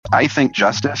I think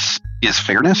justice is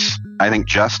fairness. I think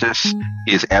justice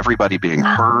is everybody being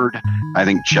heard. I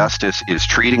think justice is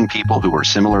treating people who are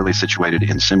similarly situated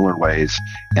in similar ways.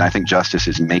 And I think justice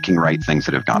is making right things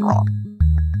that have gone wrong.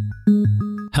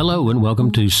 Hello and welcome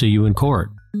to See You in Court,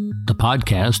 the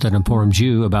podcast that informs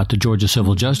you about the Georgia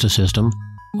civil justice system,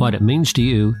 what it means to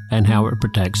you, and how it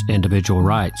protects individual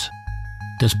rights.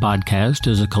 This podcast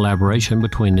is a collaboration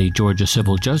between the Georgia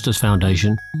Civil Justice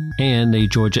Foundation and the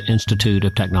Georgia Institute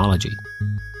of Technology.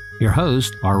 Your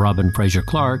hosts are Robin Fraser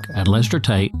Clark and Lester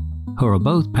Tate, who are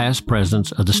both past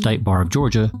presidents of the State Bar of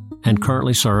Georgia and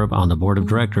currently serve on the board of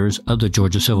directors of the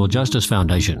Georgia Civil Justice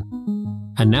Foundation.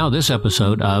 And now this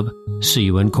episode of See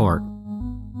You in Court.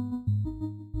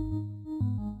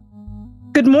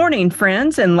 Good morning,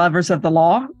 friends and lovers of the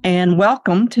law, and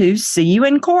welcome to See You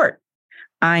in Court.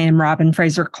 I am Robin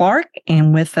Fraser Clark,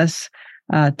 and with us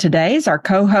today is our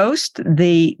co-host,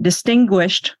 the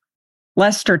distinguished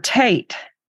Lester Tate.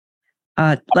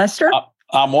 Lester,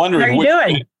 I'm wondering. How are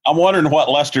you doing? I'm wondering what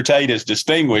Lester Tate is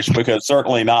distinguished, because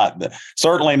certainly not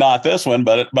this one.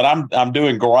 But I'm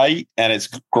doing great, and it's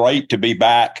great to be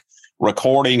back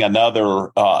recording another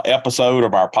episode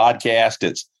of our podcast.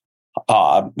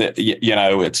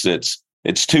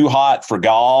 It's too hot for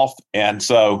golf, and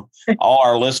so all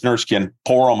our listeners can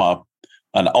pour them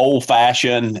an old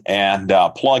fashioned and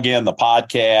plug in the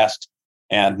podcast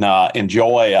and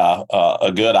enjoy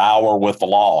a good hour with the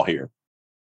law here.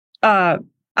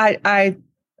 I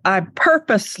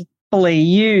purposefully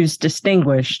use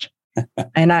distinguished,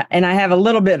 and I have a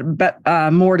little bit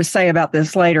more to say about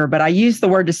this later. But I use the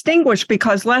word distinguished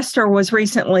because Lester was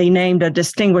recently named a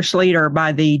distinguished leader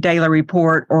by the Daily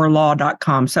Report or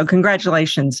Law.com. So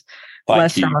congratulations,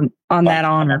 Lester, on that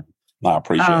honor. I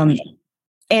appreciate it.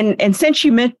 And since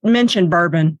you mentioned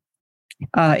bourbon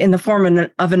in the form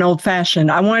of an old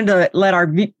fashioned, I wanted to let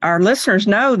our listeners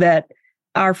know that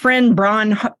our friend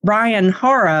Brian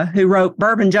Hara, who wrote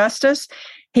Bourbon Justice,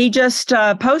 he just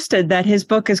posted that his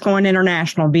book is going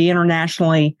international, be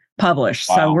internationally published.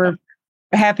 Wow. So we're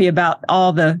happy about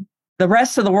all the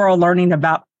rest of the world learning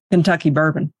about Kentucky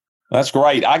bourbon. That's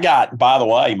great. By the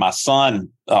way, my son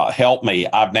helped me.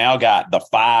 I've now got the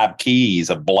 5 keys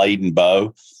of Blade and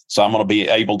Bow. So I'm going to be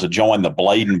able to join the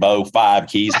Blade and Bow 5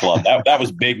 Keys Club. That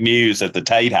was big news at the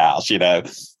Tate House, you know.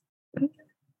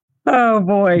 Oh,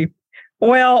 boy.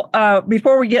 Well,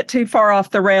 before we get too far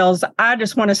off the rails, I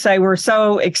just want to say we're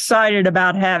so excited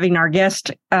about having our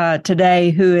guest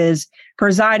today, who is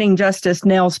presiding Justice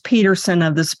Nels Peterson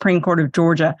of the Supreme Court of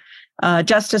Georgia.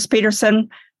 Justice Peterson,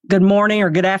 good morning or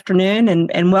good afternoon,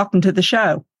 and welcome to the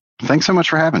show. Thanks so much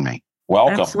for having me.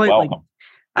 Welcome. Absolutely. Welcome.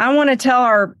 I want to tell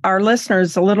our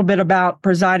listeners a little bit about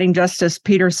presiding Justice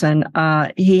Peterson.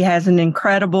 He has an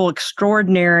incredible,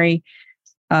 extraordinary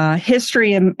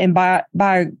history and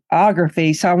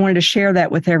biography, so I wanted to share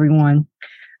that with everyone.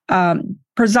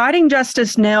 Presiding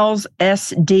Justice Nels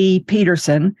S.D.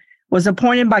 Peterson was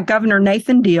appointed by Governor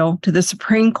Nathan Deal to the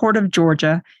Supreme Court of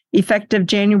Georgia effective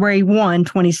January 1,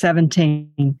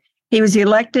 2017. He was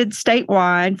elected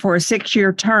statewide for a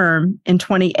 6-year term in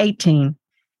 2018.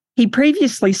 He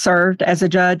previously served as a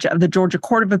judge of the Georgia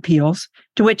Court of Appeals,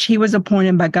 to which he was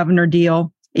appointed by Governor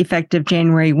Deal effective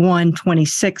January 1,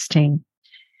 2016.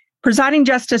 Presiding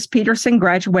Justice Peterson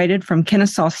graduated from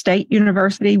Kennesaw State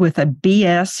University with a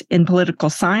BS in political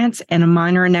science and a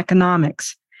minor in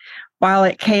economics. While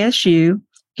at KSU,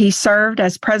 he served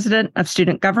as president of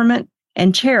student government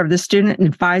and chair of the Student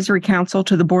Advisory Council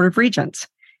to the Board of Regents,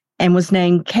 and was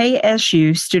named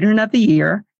KSU Student of the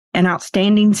Year and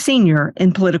Outstanding Senior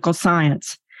in Political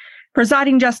Science.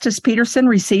 Presiding Justice Peterson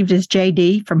received his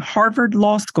JD from Harvard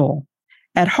Law School.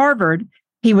 At Harvard,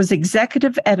 he was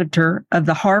executive editor of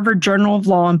the Harvard Journal of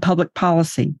Law and Public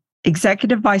Policy,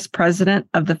 executive vice president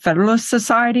of the Federalist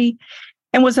Society,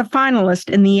 and was a finalist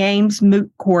in the Ames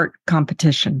Moot Court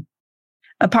competition.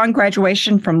 Upon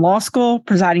graduation from law school,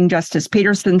 Presiding Justice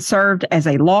Peterson served as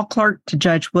a law clerk to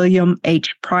Judge William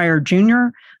H. Pryor, Jr.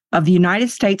 of the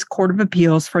United States Court of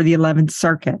Appeals for the 11th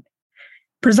Circuit.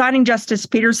 Presiding Justice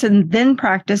Peterson then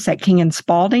practiced at King &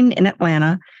 Spalding in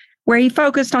Atlanta, where he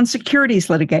focused on securities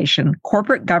litigation,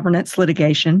 corporate governance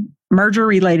litigation,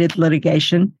 merger-related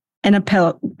litigation, and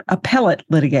appellate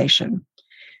litigation.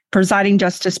 Presiding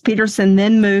Justice Peterson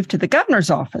then moved to the governor's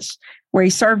office, where he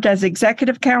served as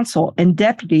executive counsel and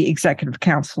deputy executive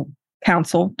counsel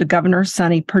to Governor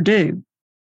Sonny Perdue.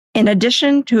 In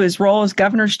addition to his role as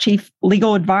governor's chief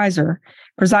legal advisor,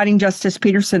 Presiding Justice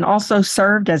Peterson also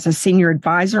served as a senior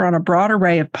advisor on a broad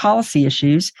array of policy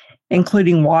issues,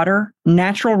 including water,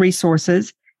 natural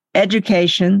resources,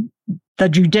 education, the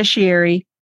judiciary,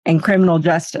 and criminal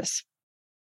justice.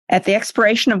 At the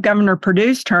expiration of Governor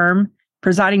Perdue's term,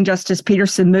 Presiding Justice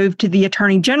Peterson moved to the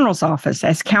Attorney General's office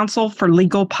as counsel for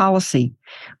legal policy,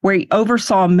 where he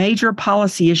oversaw major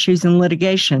policy issues in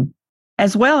litigation,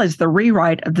 as well as the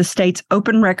rewrite of the state's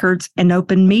Open Records and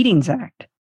Open Meetings Act.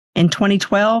 In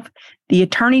 2012, the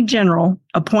Attorney General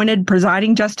appointed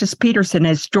Presiding Justice Peterson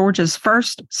as Georgia's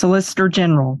first Solicitor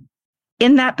General.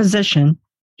 In that position,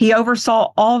 he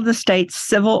oversaw all of the state's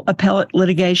civil appellate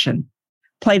litigation,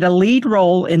 played a lead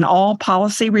role in all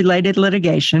policy-related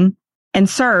litigation, and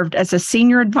served as a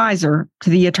senior advisor to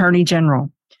the Attorney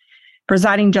General.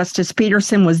 Presiding Justice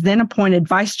Peterson was then appointed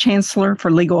Vice Chancellor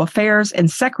for Legal Affairs and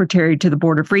Secretary to the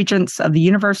Board of Regents of the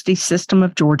University System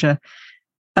of Georgia,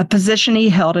 a position he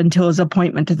held until his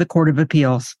appointment to the Court of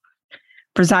Appeals.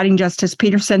 Presiding Justice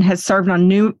Peterson has served on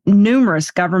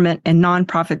numerous government and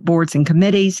nonprofit boards and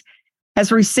committees,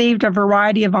 has received a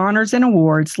variety of honors and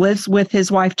awards, lives with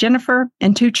his wife Jennifer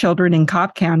and 2 children in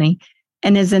Cobb County,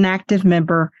 and is an active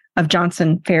member of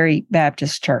Johnson Ferry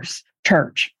Baptist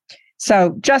Church.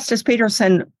 So, Justice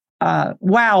Peterson,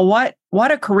 wow,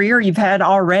 what a career you've had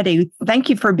already. Thank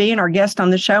you for being our guest on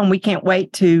the show, and we can't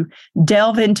wait to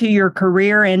delve into your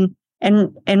career and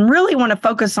really want to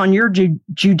focus on your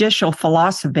judicial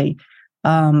philosophy,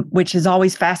 which is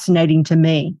always fascinating to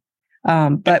me.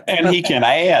 But he can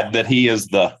add that he is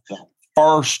the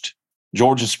first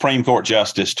Georgia Supreme Court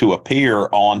justice to appear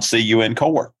on See You in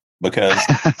Court, because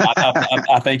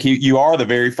I think you are the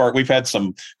very first. We've had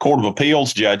some Court of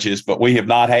Appeals judges, but we have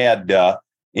not had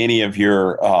any of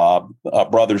your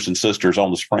brothers and sisters on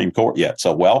the Supreme Court yet.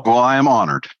 So welcome. Well, I am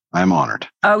honored.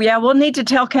 Oh, yeah. We'll need to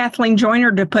tell Kathleen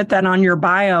Joyner to put that on your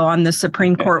bio on the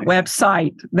Supreme Court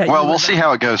website. Well, we'll see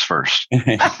how it goes first.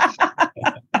 Okay.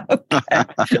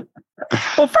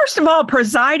 Well, first of all,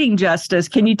 presiding justice,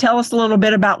 can you tell us a little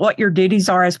bit about what your duties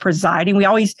are as presiding? We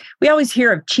always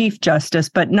hear of Chief Justice,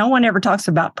 but no one ever talks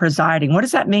about presiding. What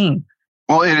does that mean?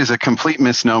 Well, it is a complete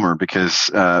misnomer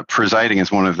because presiding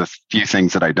is one of the few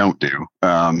things that I don't do.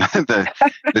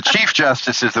 The Chief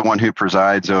Justice is the one who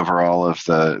presides over all of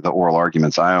the oral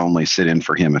arguments. I only sit in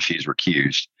for him if he's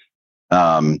recused.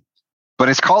 But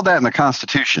it's called that in the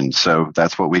Constitution, so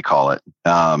that's what we call it.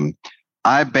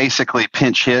 I basically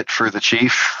pinch hit for the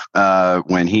chief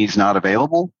when he's not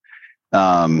available.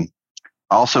 I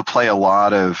also play a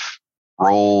lot of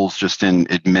roles just in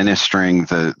administering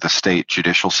the state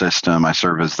judicial system. I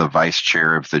serve as the vice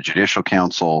chair of the Judicial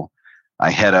Council.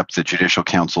 I head up the Judicial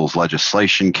Council's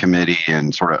legislation committee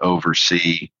and sort of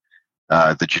oversee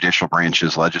the judicial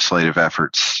branch's legislative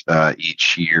efforts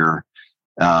each year.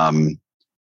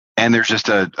 And there's just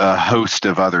a host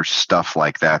of other stuff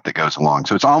like that goes along.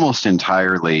 So it's almost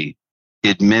entirely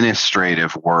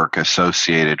administrative work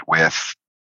associated with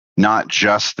not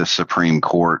just the Supreme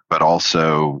Court, but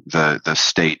also the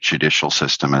state judicial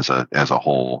system as a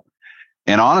whole.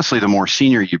 And honestly, the more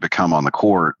senior you become on the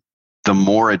court, the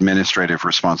more administrative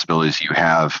responsibilities you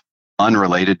have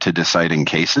unrelated to deciding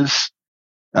cases.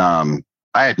 I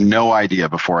had no idea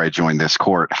before I joined this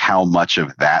court how much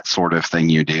of that sort of thing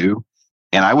you do.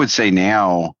 And I would say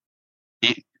now,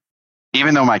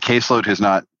 even though my caseload has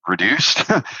not reduced,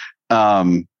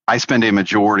 I spend a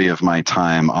majority of my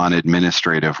time on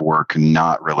administrative work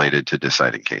not related to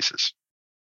deciding cases.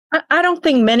 I don't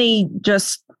think many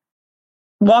just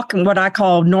what I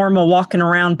call normal walking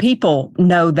around people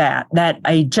know that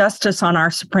a justice on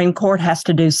our Supreme Court has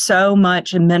to do so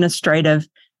much administrative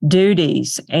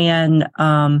duties and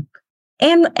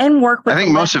work with. I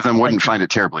think most of them wouldn't find it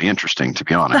terribly interesting, to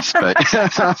be honest. But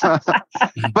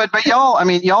but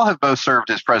y'all have both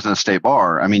served as president of State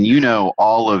Bar. I mean, you know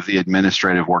all of the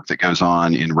administrative work that goes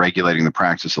on in regulating the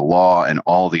practice of law and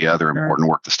all the other important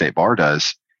work the State Bar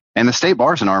does. And the State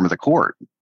Bar is an arm of the court.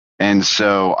 And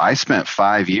so I spent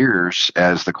 5 years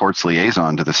as the court's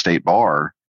liaison to the State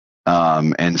Bar,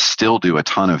 and still do a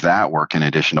ton of that work in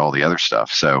addition to all the other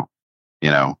stuff. So,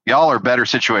 y'all are better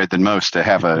situated than most to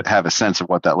have a sense of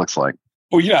what that looks like.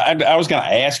 Well, I was going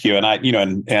to ask you, and I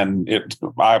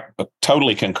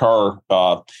totally concur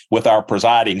with our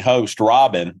presiding host,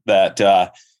 Robin, that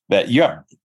you have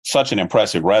such an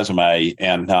impressive resume.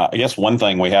 And I guess one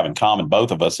thing we have in common,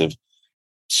 both of us have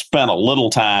spent a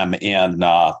little time in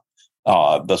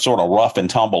the sort of rough and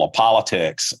tumble of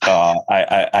politics,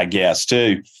 I guess,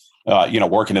 too.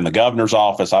 Working in the governor's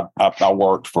office, I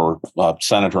worked for a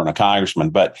senator and a congressman.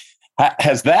 But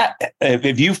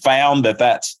have you found that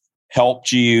that's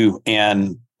helped you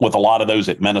with a lot of those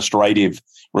administrative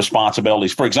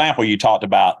responsibilities? For example, you talked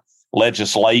about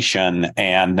legislation,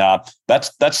 and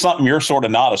that's something you're sort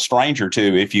of not a stranger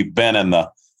to if you've been in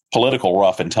the political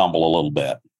rough and tumble a little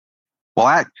bit.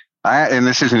 Well, And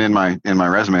this isn't in my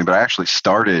resume, but I actually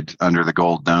started under the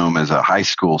Gold Dome as a high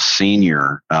school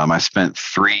senior. I spent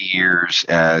 3 years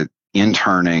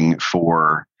interning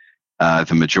for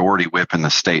the majority whip in the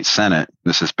state Senate.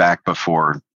 This is back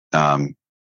before the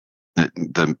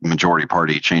majority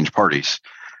party changed parties,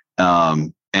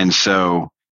 and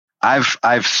so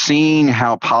I've seen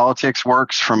how politics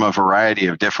works from a variety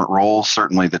of different roles.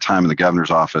 Certainly, the time in the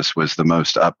governor's office was the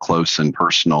most up close and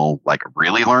personal, like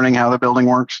really learning how the building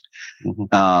works.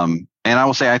 Mm-hmm. And I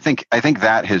will say, I think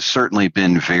that has certainly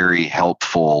been very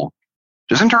helpful,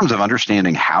 just in terms of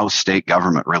understanding how state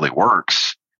government really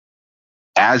works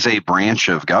as a branch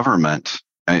of government.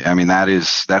 I mean,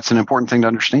 that's an important thing to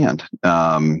understand.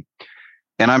 And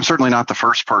I'm certainly not the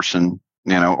first person,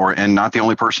 and not the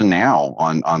only person now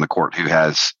on the court who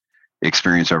has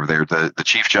experience over there. The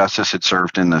Chief Justice had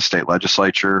served in the state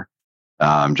legislature.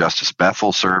 Justice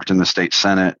Bethel served in the state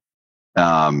Senate.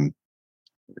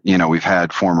 We've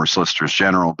had former solicitors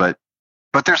general, but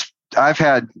I've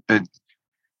had, I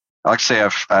like to say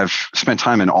I've spent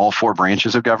time in all 4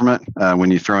 branches of government,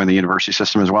 when you throw in the university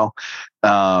system as well.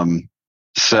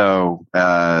 So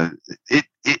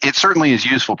it certainly is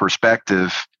useful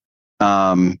perspective.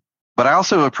 But I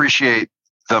also appreciate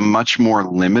the much more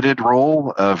limited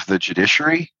role of the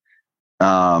judiciary.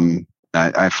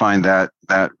 I find that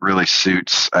really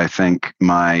suits, I think,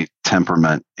 my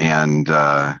temperament and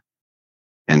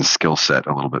skill set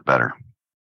a little bit better.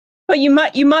 But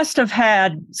you must have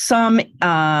had some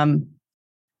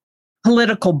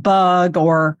political bug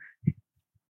or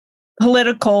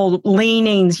political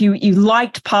leanings. You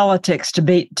liked politics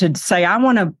to say, I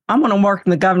want to work in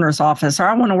the governor's office, or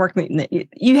I want to work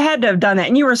you had to have done that.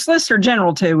 And you were a solicitor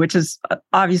general too, which is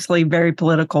obviously very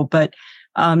political, but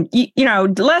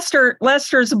Lester's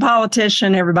a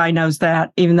politician. Everybody knows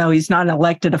that, even though he's not an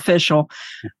elected official.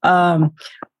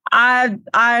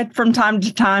 I from time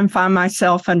to time find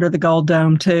myself under the Gold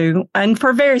Dome too, and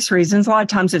for various reasons. A lot of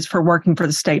times it's for working for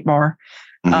the state bar,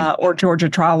 or Georgia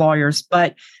trial lawyers.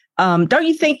 But don't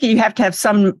you think you have to have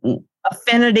some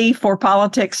affinity for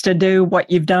politics to do what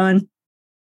you've done?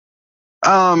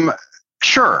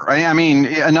 Sure. I mean,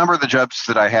 a number of the jobs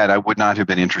that I had, I would not have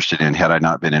been interested in had I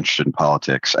not been interested in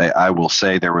politics. I will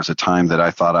say there was a time that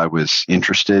I thought I was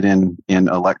interested in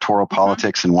electoral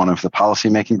politics in one of the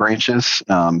policymaking branches.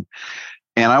 And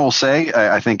I will say,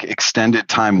 I think extended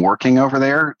time working over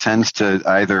there tends to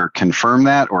either confirm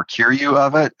that or cure you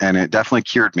of it. And it definitely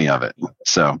cured me of it.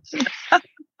 So,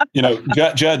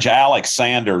 Judge Alex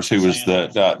Sanders, who was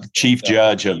the chief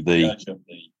judge of the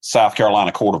South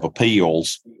Carolina Court of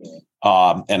Appeals,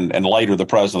 and later the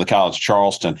president of the College of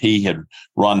Charleston, he had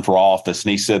run for office,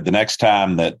 and he said the next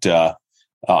time that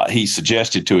he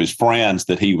suggested to his friends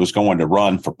that he was going to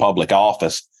run for public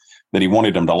office, that he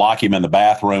wanted them to lock him in the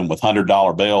bathroom with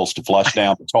 $100 bills to flush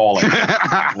down the toilet.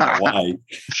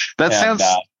 Sounds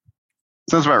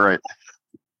about right.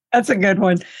 That's a good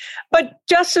one. But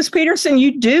Justice Peterson,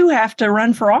 you do have to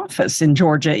run for office in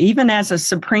Georgia, even as a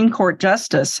Supreme Court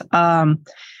justice.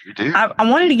 You do. I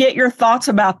wanted to get your thoughts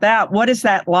about that. What is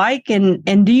that like?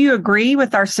 And do you agree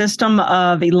with our system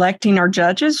of electing our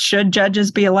judges? Should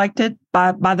judges be elected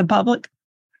by the public?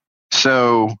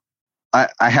 So I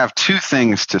have 2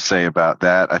 things to say about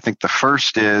that. I think the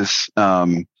first is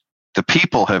the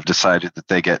people have decided that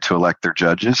they get to elect their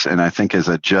judges. And I think as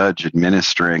a judge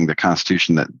administering the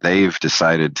Constitution that they've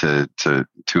decided to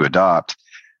adopt,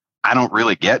 I don't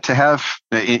really get to have,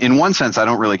 in one sense, I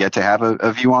don't really get to have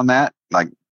a view on that. Like,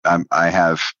 I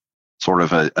have sort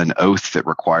of an oath that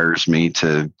requires me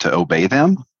to obey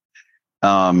them.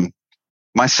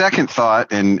 My second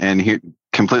thought, and here,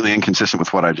 completely inconsistent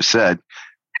with what I just said,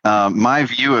 my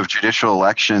view of judicial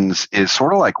elections is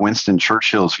sort of like Winston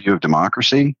Churchill's view of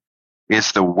democracy.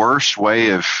 It's the worst way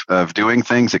of doing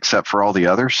things except for all the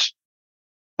others.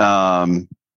 And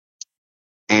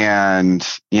I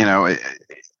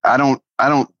don't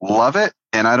love it,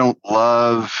 and I don't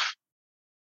love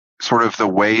sort of the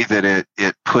way that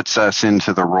it puts us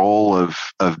into the role of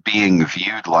being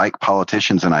viewed like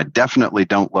politicians. And I definitely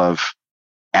don't love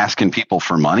asking people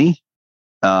for money,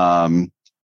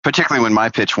 particularly when my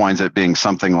pitch winds up being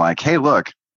something like, hey,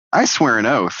 look, I swear an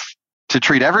oath to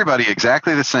treat everybody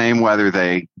exactly the same, whether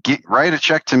they write a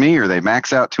check to me or they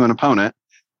max out to an opponent.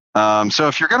 So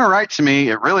if you're going to write to me,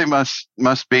 it really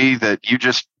must be that you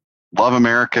just love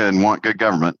America and want good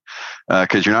government,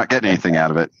 because you're not getting anything out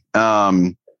of it.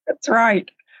 That's right.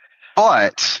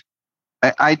 But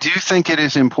I do think it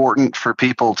is important for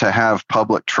people to have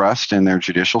public trust in their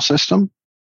judicial system,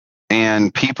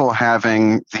 and people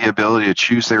having the ability to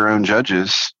choose their own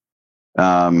judges,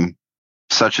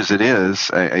 such as it is.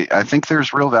 I think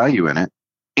there's real value in it.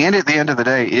 And at the end of the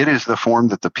day, it is the form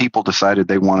that the people decided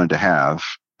they wanted to have.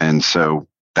 And so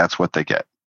that's what they get.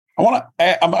 I want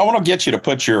to get you to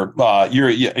put your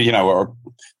a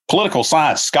political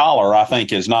science scholar, I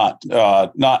think, is not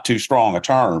too strong a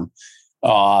term.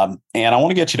 And I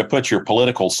want to get you to put your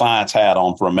political science hat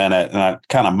on for a minute and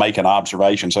kind of make an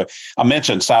observation. So I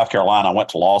mentioned South Carolina. I went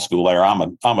to law school there. I'm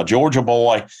a Georgia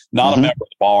boy, not a member of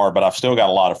the bar, but I've still got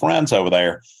a lot of friends over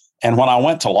there. And when I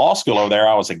went to law school over there,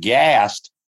 I was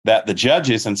aghast that the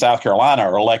judges in South Carolina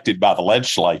are elected by the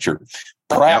legislature.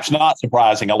 Perhaps not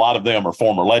surprising. A lot of them are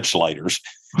former legislators.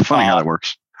 Funny how that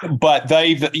works. But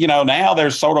they've, now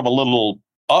there's sort of a little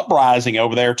uprising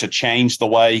over there to change the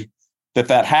way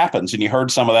that happens. And you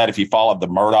heard some of that if you followed the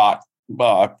Murdoch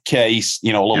case, a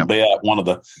little bit. One of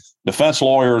the defense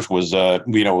lawyers was a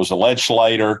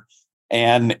legislator.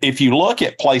 And if you look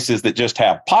at places that just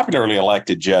have popularly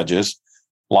elected judges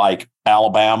like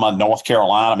Alabama, North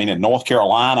Carolina, in North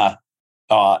Carolina,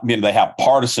 they have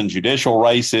partisan judicial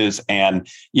races, and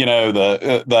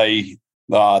they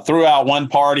threw out one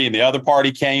party and the other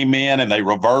party came in and they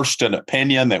reversed an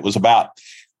opinion that was about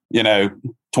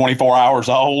 24 hours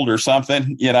old or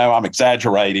something. I'm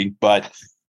exaggerating, but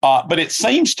it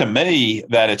seems to me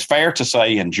that it's fair to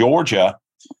say in Georgia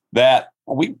that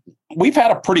we've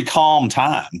had a pretty calm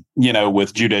time,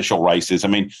 with judicial races.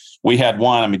 We had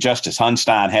one. Justice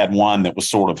Hunstein had one that was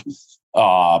sort of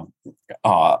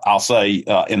I'll say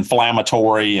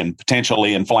inflammatory and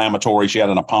potentially inflammatory. She had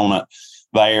an opponent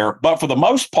there. But for the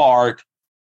most part,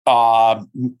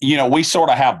 we sort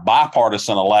of have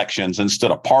bipartisan elections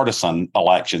instead of partisan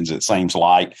elections, it seems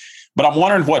like. But I'm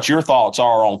wondering what your thoughts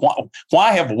are on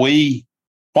why have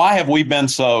we been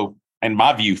so, in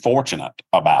my view, fortunate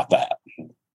about that?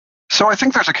 So I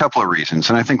think there's a couple of reasons.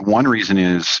 And I think one reason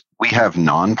is we have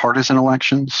nonpartisan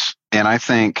elections. And I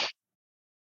think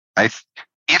if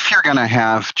you're going to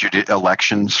have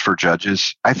elections for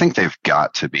judges, I think they've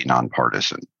got to be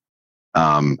nonpartisan.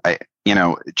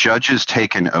 Judges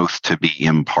take an oath to be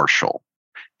impartial.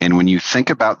 And when you think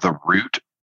about the root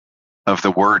of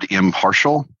the word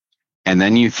impartial, and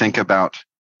then you think about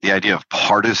the idea of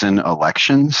partisan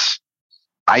elections,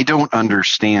 I don't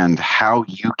understand how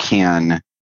you can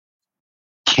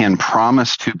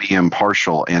promise to be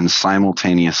impartial and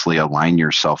simultaneously align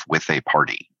yourself with a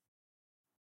party.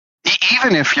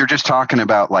 Even if you're just talking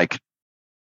about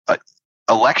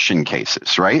election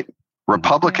cases, right?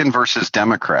 Republican versus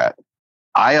Democrat.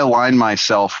 I align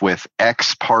myself with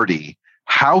X party.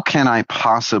 How can I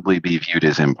possibly be viewed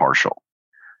as impartial?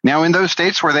 Now, in those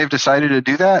states where they've decided to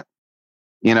do that,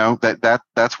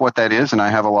 that's what that is. And I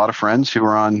have a lot of friends who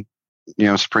are on,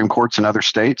 Supreme Courts in other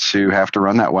states who have to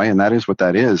run that way. And that is what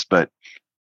that is. But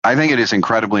I think it is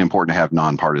incredibly important to have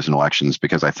nonpartisan elections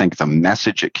because I think the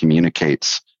message it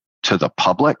communicates to the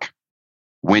public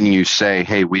when you say,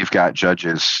 hey, we've got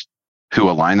judges who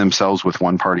align themselves with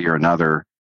one party or another,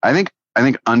 I think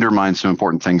undermines some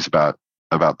important things about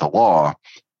the law.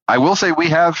 I will say we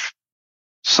have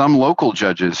some local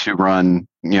judges who run,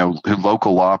 who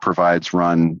local law provides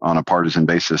run on a partisan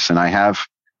basis. And I have,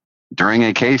 during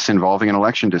a case involving an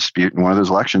election dispute in one of those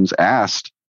elections,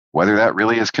 asked whether that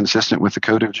really is consistent with the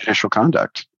Code of Judicial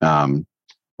Conduct,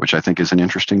 which I think is an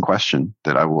interesting question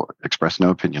that I will express no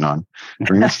opinion on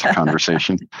during this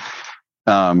conversation.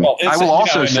 I will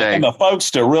also say, and the folks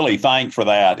to really thank for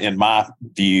that, in my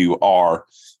view, are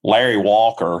Larry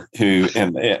Walker, who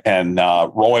and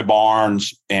Roy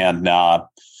Barnes and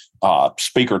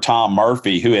Speaker Tom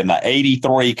Murphy, who in the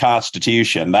 '83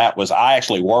 Constitution, I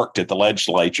actually worked at the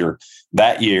legislature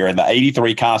that year, and the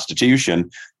 '83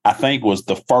 Constitution, I think, was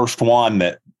the first one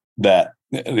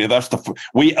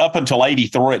we up until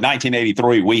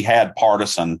 1983, we had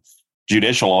partisan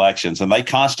judicial elections, and they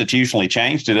constitutionally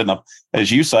changed it. And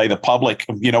as you say, the public,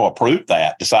 approved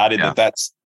that, decided that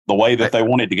that's the way that they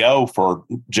wanted to go for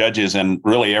judges in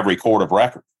really every court of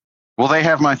record. Well, they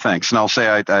have my thanks. And I'll say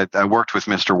I worked with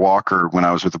Mr. Walker when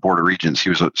I was with the Board of Regents. He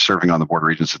was serving on the Board of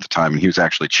Regents at the time, and he was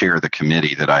actually chair of the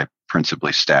committee that I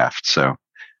principally staffed. So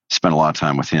spent a lot of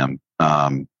time with him.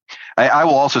 I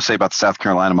will also say about the South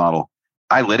Carolina model,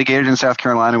 I litigated in South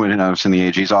Carolina when I was in the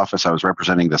AG's office. I was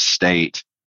representing the state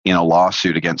in a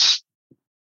lawsuit against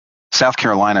South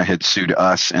Carolina had sued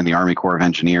us and the Army Corps of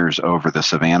Engineers over the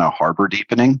Savannah Harbor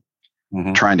deepening,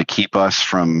 trying to keep us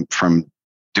from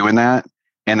doing that.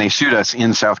 And they sued us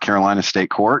in South Carolina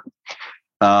State Court.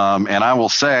 And I will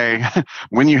say,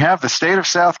 when you have the state of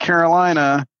South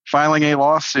Carolina filing a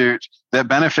lawsuit that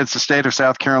benefits the state of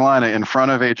South Carolina in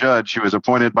front of a judge who is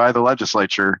appointed by the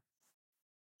legislature,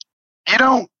 you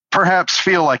don't perhaps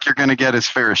feel like you're going to get as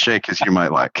fair a shake as you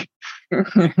might like.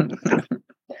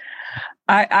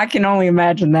 I can only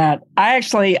imagine that. I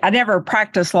never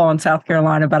practiced law in South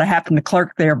Carolina, but I happened to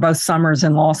clerk there both summers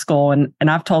in law school. And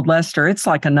I've told Lester, it's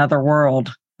like another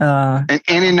world. And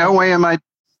in no way am I,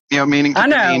 meaning to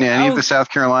demean any of the South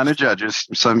Carolina judges.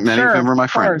 So many of them are my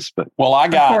friends. But well,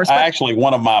 actually,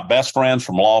 one of my best friends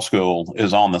from law school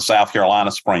is on the South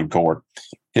Carolina Supreme Court.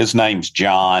 His name's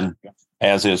John,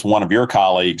 as is one of your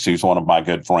colleagues, who's one of my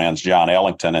good friends, John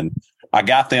Ellington. And I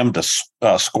got them to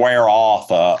square off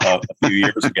a few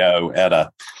years ago at a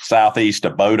Southeast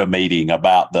Abota meeting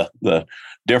about the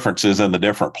differences in the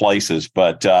different places.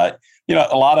 But, a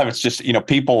lot of it's just,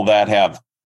 people that have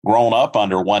grown up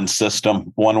under one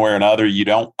system, one way or another, you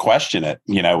don't question it,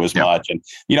 as much. And,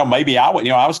 maybe I would,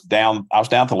 I was down at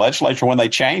the legislature when they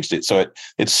changed it. So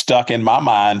it stuck in my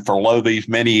mind for these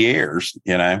many years,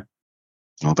 Well,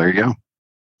 there you go.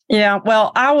 Yeah.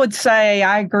 Well, I would say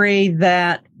I agree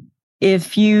that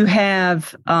if you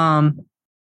have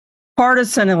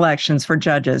partisan elections for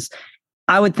judges,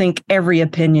 I would think every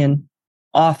opinion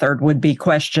authored would be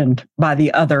questioned by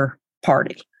the other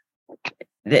party.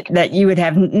 That you would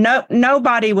have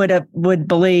nobody would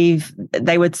believe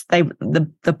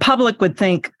the public would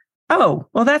think, oh,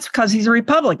 well, that's because he's a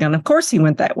Republican. Of course he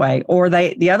went that way. Or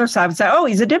the other side would say, oh,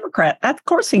 he's a Democrat. Of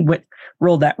course he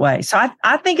ruled that way. So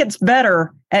I think it's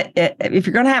better if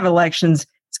you're going to have elections,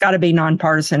 it's got to be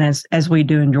nonpartisan as we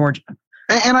do in Georgia.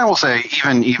 And I will say,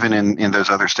 even in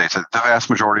those other states, the vast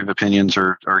majority of opinions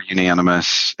are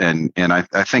unanimous. And I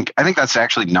think that's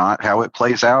actually not how it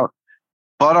plays out.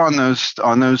 But on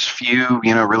those few,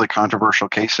 really controversial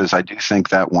cases, I do think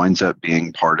that winds up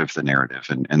being part of the narrative,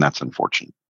 and that's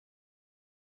unfortunate.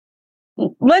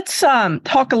 Let's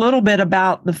talk a little bit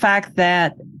about the fact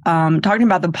that, talking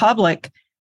about the public,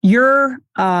 your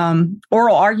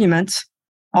oral arguments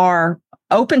are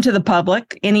open to the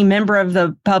public. Any member of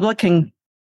the public can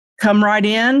come right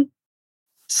in,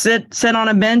 sit on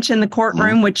a bench in the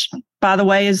courtroom, which, by the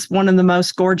way, is one of the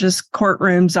most gorgeous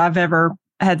courtrooms I've ever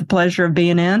had the pleasure of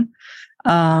being in.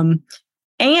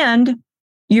 And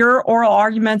your oral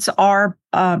arguments are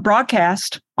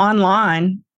broadcast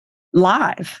online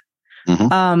live.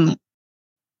 Mm-hmm.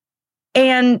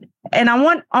 And I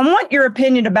want your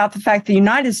opinion about the fact the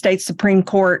United States Supreme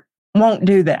Court won't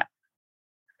do that.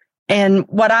 And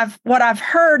what I've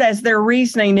heard as their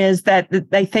reasoning is that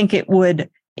they think it would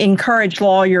encourage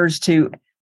lawyers to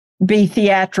be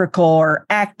theatrical or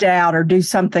act out or do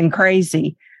something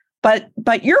crazy.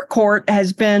 But your court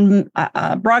has been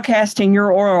broadcasting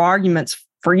your oral arguments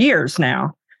for years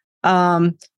now.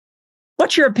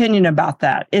 What's your opinion about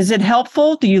that? Is it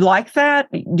helpful? Do you like that?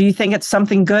 Do you think it's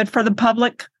something good for the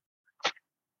public?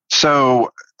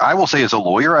 So I will say, as a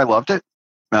lawyer, I loved it.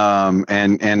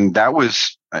 And that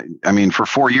was, for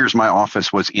 4 years, my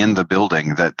office was in the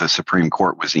building that the Supreme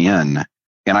Court was in.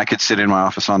 And I could sit in my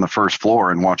office on the first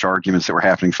floor and watch arguments that were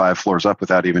happening 5 floors up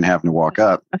without even having to walk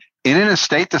up. And in a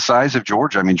state the size of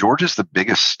Georgia, Georgia's the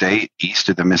biggest state east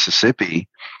of the Mississippi.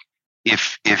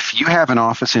 If you have an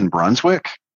office in Brunswick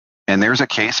and there's a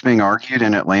case being argued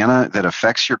in Atlanta that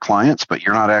affects your clients, but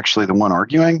you're not actually the one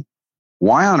arguing,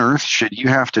 why on earth should you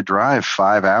have to drive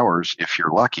 5 hours, if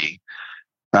you're lucky,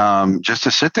 just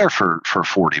to sit there for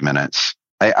 40 minutes?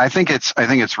 I think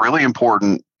it's really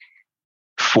important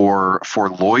for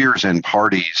lawyers and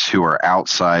parties who are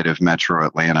outside of Metro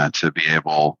Atlanta to be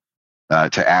able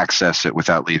to access it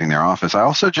without leaving their office. I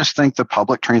also just think the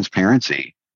public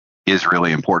transparency is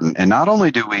really important. And not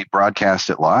only do we broadcast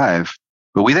it live,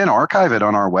 but we then archive it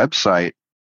on our website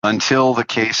until the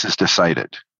case is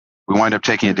decided. We wind up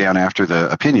taking it down after the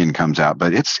opinion comes out,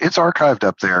 but it's archived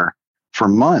up there for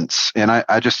months. And I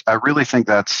really think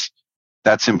that's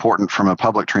important from a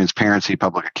public transparency,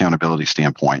 public accountability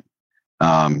standpoint.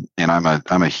 And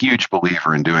I'm a huge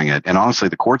believer in doing it. And honestly,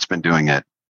 the court's been doing it.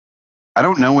 I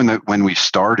don't know when we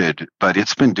started, but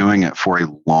it's been doing it for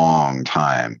a long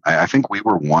time. I think we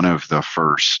were one of the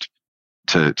first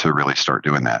to really start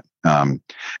doing that. And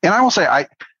I will say,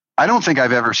 I don't think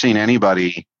I've ever seen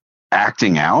anybody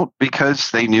acting out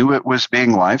because they knew it was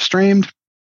being live streamed.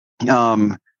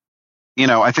 I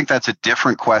think that's a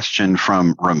different question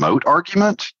from remote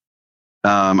argument.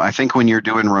 I think when you're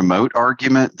doing remote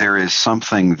argument, there is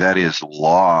something that is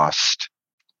lost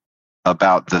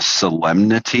about the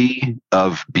solemnity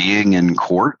of being in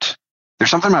court.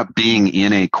 There's something about being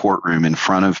in a courtroom in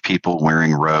front of people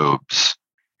wearing robes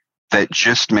that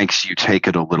just makes you take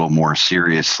it a little more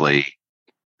seriously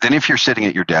than if you're sitting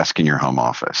at your desk in your home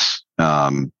office.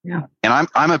 And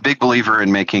I'm a big believer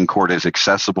in making court as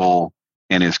accessible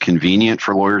and as convenient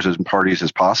for lawyers and parties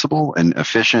as possible, and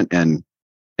efficient and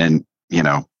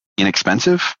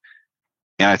inexpensive.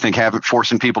 And I think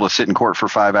forcing people to sit in court for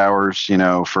 5 hours,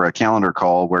 for a calendar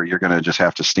call where you're going to just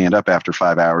have to stand up after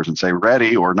 5 hours and say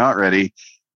ready or not ready.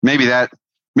 Maybe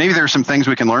there's some things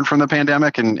we can learn from the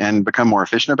pandemic and become more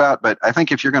efficient about. But I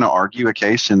think if you're going to argue a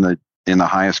case in the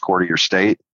highest court of your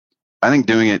state, I think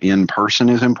doing it in person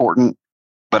is important.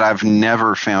 But I've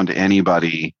never found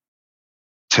anybody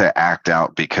to act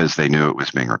out because they knew it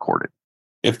was being recorded.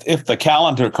 If the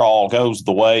calendar call goes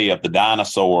the way of the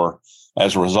dinosaur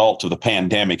as a result of the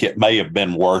pandemic, it may have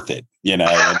been worth it,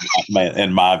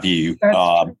 in my view.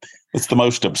 It's the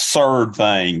most absurd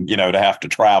thing, to have to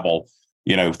travel,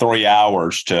 3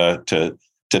 hours to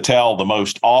tell the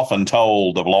most often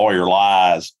told of lawyer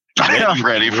lies. I'm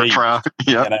ready for trial.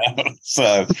 Yep.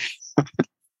 So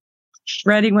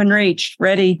ready when reached,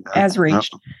 ready as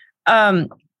reached.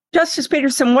 Justice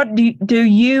Peterson, what do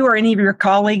you or any of your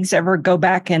colleagues ever go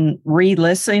back and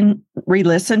re-listen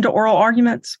to oral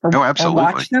arguments or absolutely. Or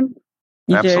watch them?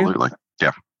 You absolutely.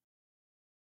 Do?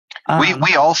 Yeah.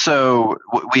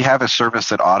 We have a service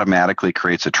that automatically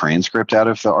creates a transcript out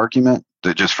of the argument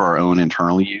just for our own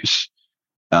internal use.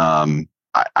 I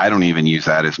don't even use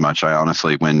that as much. I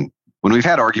honestly, when we've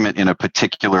had argument in a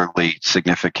particularly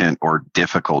significant or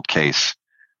difficult case,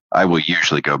 I will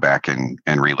usually go back and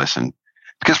re-listen.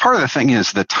 Because part of the thing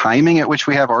is the timing at which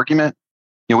we have argument.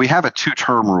 We have a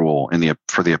 2-term rule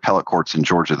for the appellate courts in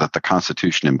Georgia that the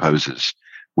Constitution imposes.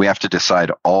 We have to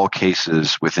decide all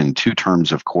cases within 2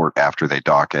 terms of court after they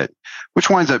docket, which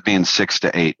winds up being 6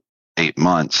 to 8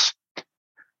 months.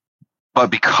 But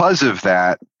because of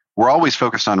that, we're always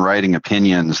focused on writing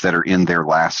opinions that are in their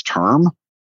last term,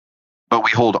 but we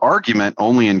hold argument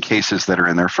only in cases that are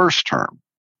in their first term.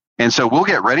 And so we'll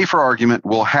get ready for argument,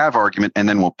 we'll have argument, and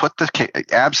then we'll put the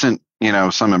absent,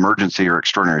 some emergency or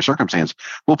extraordinary circumstance,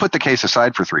 we'll put the case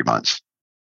aside for 3 months.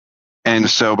 And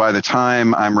so by the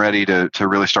time I'm ready to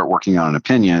really start working on an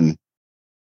opinion,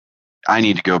 I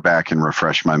need to go back and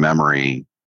refresh my memory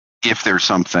if there's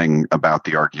something about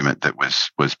the argument that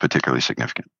was particularly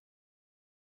significant.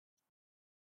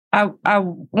 I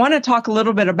want to talk a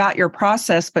little bit about your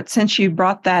process, but since you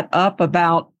brought that up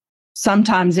about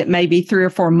sometimes it may be 3 or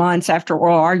 4 months after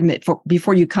oral argument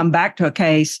before you come back to a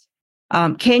case,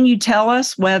 can you tell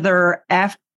us whether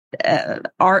after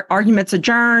arguments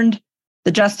adjourned,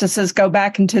 the justices go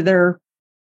back into their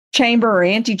chamber or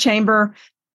antechamber?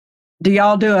 Do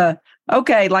y'all do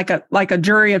like a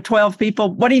jury of 12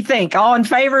 people? What do you think? All in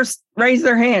favor, raise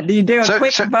their hand. Do you do a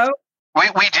quick vote?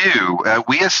 We do.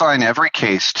 We assign every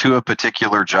case to a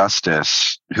particular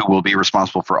justice who will be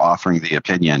responsible for authoring the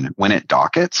opinion when it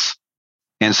dockets.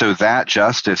 And so that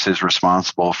justice is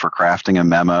responsible for crafting a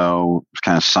memo,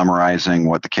 kind of summarizing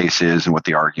what the case is and what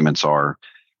the arguments are,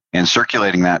 and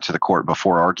circulating that to the court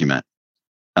before argument.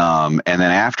 And then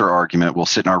after argument, we'll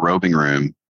sit in our robing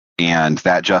room, and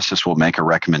that justice will make a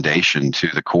recommendation to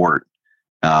the court.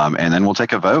 And then we'll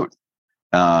take a vote.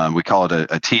 We call it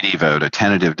a TD vote, a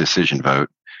tentative decision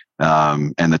vote.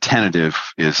 And the tentative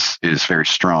is very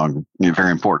strong,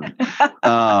 very important.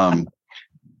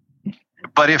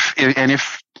 But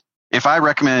if I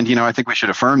recommend, I think we should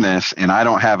affirm this, and I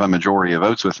don't have a majority of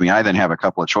votes with me, I then have a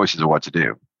couple of choices of what to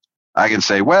do. I can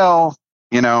say, well,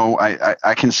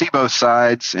 I can see both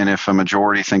sides, and if a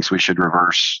majority thinks we should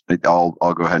reverse, I'll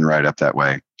go ahead and write it up that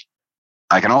way.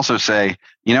 I can also say,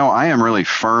 I am really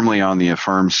firmly on the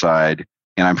affirm side,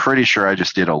 and I'm pretty sure I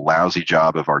just did a lousy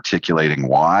job of articulating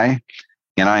why.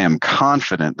 And I am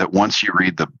confident that once you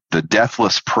read the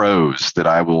deathless prose that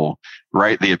I will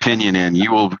write the opinion in,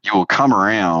 you will come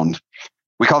around.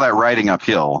 We call that writing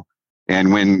uphill.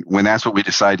 And when that's what we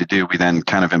decide to do, we then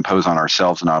kind of impose on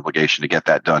ourselves an obligation to get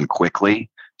that done quickly,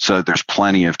 so that there's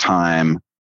plenty of time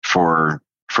for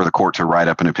the court to write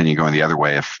up an opinion going the other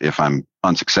way if I'm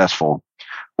unsuccessful.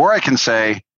 Or I can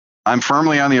say, I'm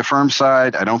firmly on the affirm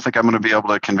side. I don't think I'm going to be able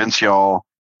to convince y'all.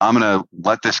 I'm going to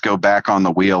let this go back on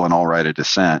the wheel and I'll write a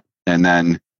dissent. And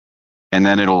then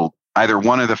it'll either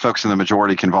one of the folks in the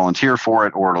majority can volunteer for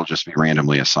it, or it'll just be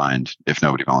randomly assigned if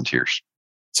nobody volunteers.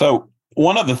 So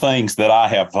one of the things that I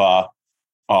have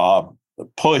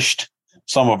pushed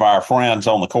some of our friends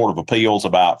on the Court of Appeals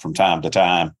about from time to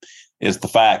time is the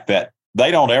fact that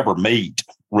they don't ever meet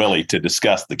really to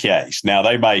discuss the case. Now,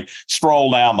 they may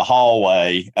stroll down the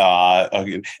hallway,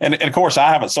 and of course, I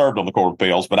haven't served on the Court of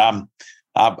Appeals, but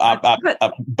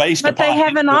based upon they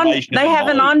have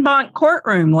an en banc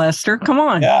courtroom, Lester. Come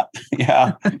on.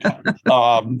 Yeah.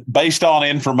 Based on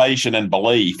information and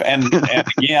belief, and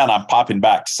again, I'm popping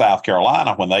back to South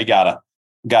Carolina when they got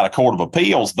a Court of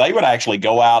Appeals. They would actually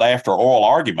go out after oral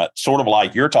argument, sort of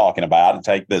like you're talking about, and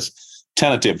take this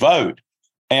tentative vote.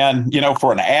 And,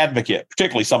 for an advocate,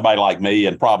 particularly somebody like me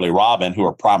and probably Robin, who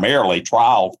are primarily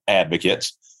trial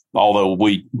advocates, although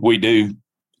we do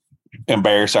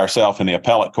embarrass ourselves in the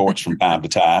appellate courts from time to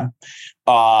time.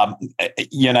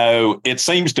 It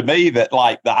seems to me that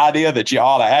like the idea that you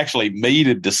ought to actually meet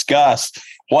and discuss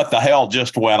what the hell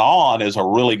just went on is a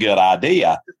really good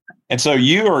idea. And so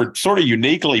you are sort of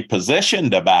uniquely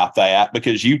positioned about that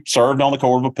because you served on the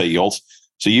Court of Appeals.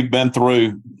 So you've been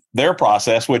through their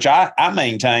process, which I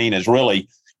maintain is really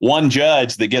one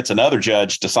judge that gets another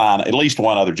judge to sign, at least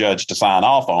one other judge to sign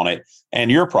off on it,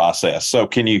 and your process. So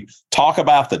can you talk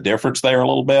about the difference there a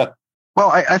little bit? Well,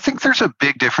 I think there's a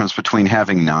big difference between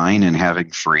having 9 and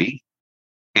having 3.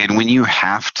 And when you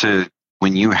have to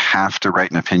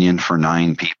write an opinion for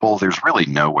 9 people, there's really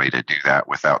no way to do that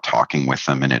without talking with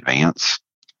them in advance.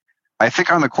 I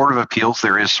think on the Court of Appeals,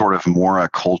 there is sort of more a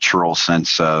cultural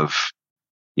sense of,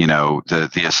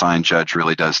 the assigned judge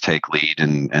really does take lead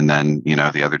and then,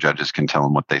 the other judges can tell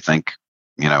them what they think,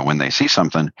 when they see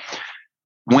something.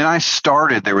 When I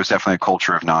started, there was definitely a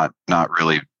culture of not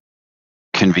really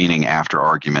convening after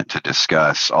argument to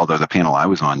discuss, although the panel I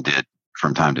was on did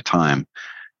from time to time.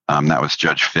 That was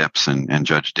Judge Phipps and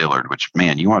Judge Dillard, which,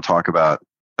 man, you want to talk about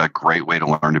a great way to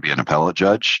learn to be an appellate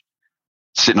judge?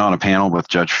 Sitting on a panel with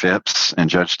Judge Phipps and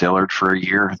Judge Dillard for a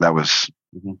year, it was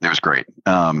great.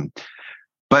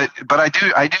 But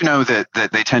I do know that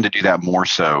they tend to do that more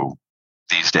so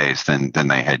these days than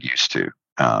they had used to.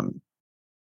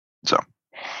 So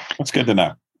that's good to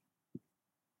know.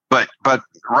 But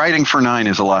writing for 9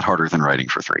 is a lot harder than writing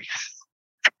for 3.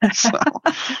 So.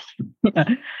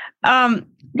 Yeah.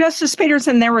 Justice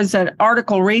Peterson, there was an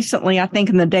article recently, I think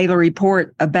in the Daily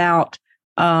Report, about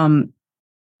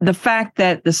the fact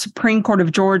that the Supreme Court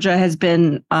of Georgia has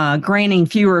been granting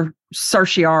fewer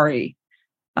certiorari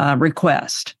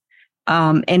requests.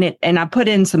 And I put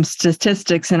in some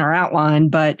statistics in our outline,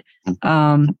 but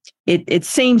it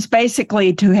seems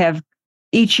basically to have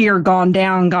each year gone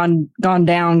down. The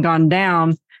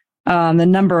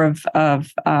number of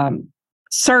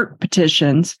cert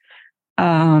petitions.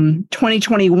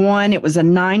 2021, it was a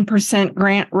 9%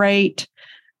 grant rate.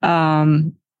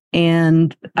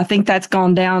 And I think that's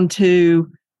gone down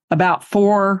to about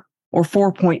 4 or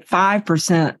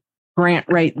 4.5% grant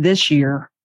rate this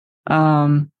year.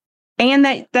 And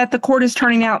that the court is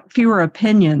turning out fewer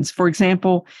opinions. For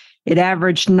example, it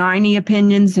averaged 90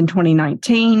 opinions in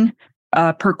 2019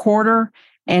 per quarter.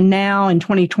 And now in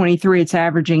 2023, it's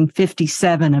averaging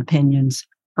 57 opinions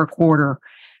per quarter.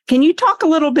 Can you talk a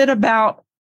little bit about,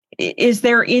 is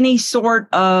there any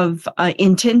sort of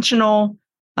intentional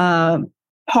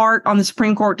part on the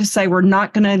Supreme Court to say we're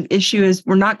not going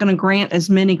to grant as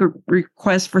many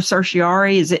requests for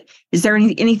certiorari? Is there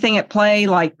anything at play,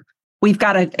 like we've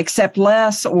got to accept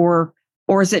less, or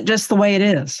is it just the way it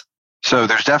is? So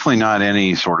there's definitely not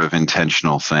any sort of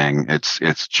intentional thing.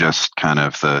 It's just kind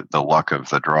of the luck of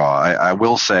the draw. I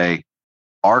will say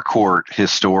our court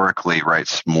historically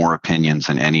writes more opinions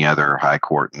than any other high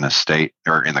court in the state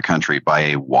or in the country by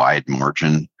a wide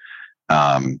margin.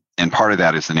 And part of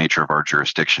that is the nature of our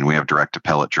jurisdiction. We have direct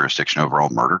appellate jurisdiction over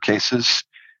all murder cases,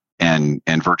 and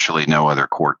virtually no other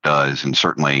court does. And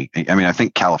certainly, I mean, I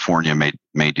think California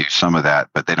may do some of that,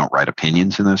 but they don't write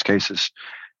opinions in those cases.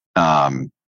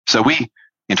 So we,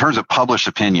 in terms of published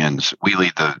opinions, we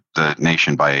lead the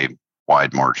nation by a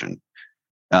wide margin.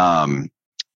 I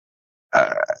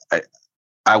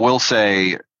will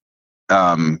say,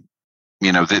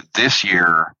 that this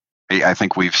year, I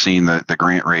think we've seen the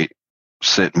grant rate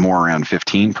sit more around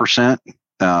 15%,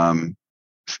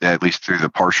 at least through the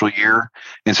partial year.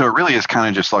 And so it really is kind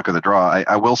of just luck of the draw.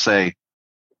 I will say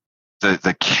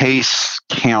the case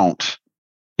count,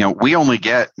 we only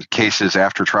get cases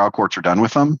after trial courts are done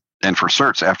with them, and for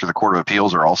certs after the Court of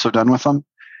Appeals are also done with them.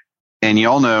 And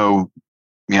y'all know,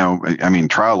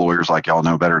 trial lawyers like y'all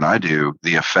know better than I do,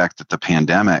 the effect that the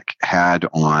pandemic had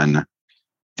on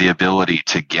the ability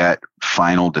to get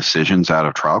final decisions out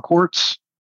of trial courts.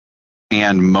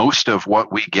 And most of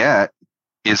what we get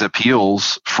is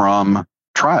appeals from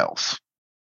trials.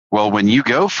 Well, when you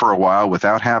go for a while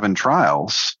without having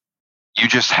trials, you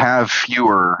just have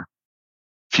fewer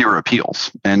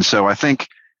appeals. And so I think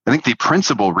the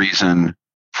principal reason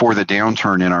for the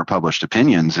downturn in our published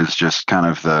opinions is just kind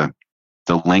of the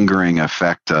lingering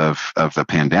effect of the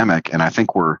pandemic. And I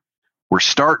think we're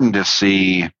starting to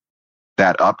see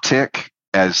that uptick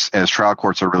as trial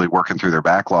courts are really working through their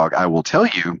backlog. I will tell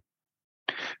you,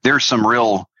 there's some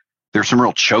real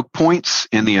choke points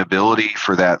in the ability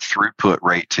for that throughput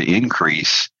rate to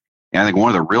increase. And I think one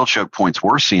of the real choke points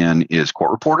we're seeing is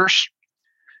court reporters,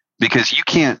 because you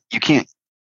can't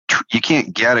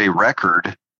get a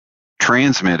record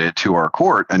transmitted to our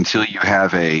court until you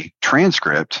have a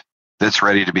transcript that's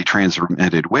ready to be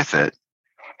transmitted with it.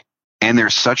 And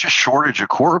there's such a shortage of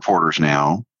court reporters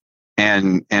now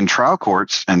and trial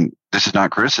courts, and this is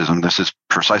not criticism, this is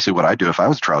precisely what I do if I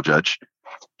was a trial judge.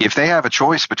 If they have a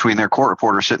choice between their court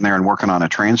reporter sitting there and working on a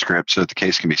transcript so that the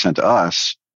case can be sent to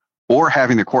us, or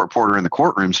having the court reporter in the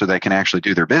courtroom so they can actually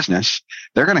do their business,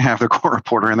 they're going to have the court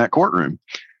reporter in that courtroom.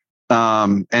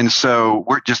 And so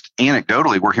we're just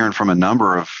anecdotally, we're hearing from a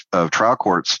number of trial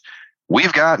courts.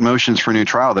 We've got motions for new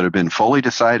trial that have been fully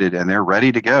decided and they're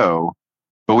ready to go,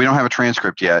 but we don't have a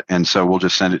transcript yet. And so we'll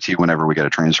just send it to you whenever we get a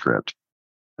transcript.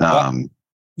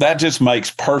 That just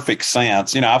makes perfect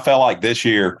sense. I felt like this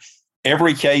year,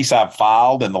 every case I've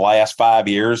filed in the last 5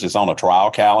 years is on a trial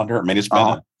calendar. I mean, it's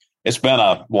been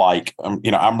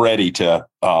I'm ready to,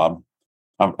 I'm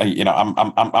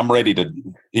ready to,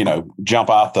 jump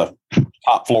out the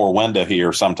top floor window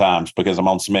here sometimes because I'm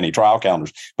on so many trial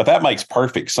calendars. But that makes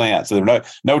perfect sense. There are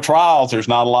no trials. There's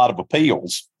not a lot of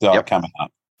appeals coming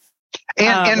up.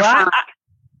 And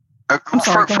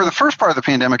for the first part of the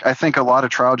pandemic, I think a lot of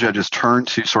trial judges turned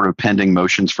to sort of pending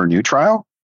motions for new trial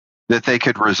that they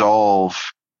could resolve,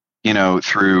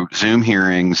 through Zoom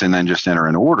hearings and then just enter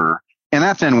an order. And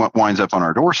that then what winds up on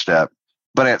our doorstep.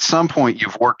 But at some point,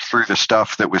 you've worked through the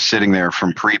stuff that was sitting there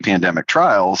from pre-pandemic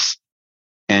trials,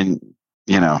 and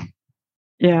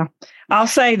Yeah, I'll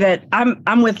say that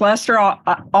I'm with Lester.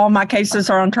 All my cases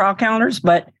are on trial calendars,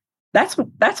 but that's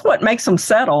what makes them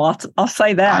settle. I'll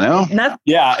say that. I know.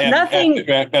 Nothing.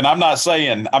 And I'm not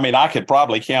saying. I mean, I could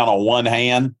probably count on one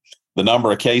hand the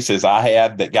number of cases I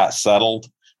had that got settled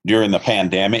during the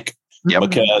pandemic. Yep.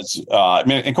 Because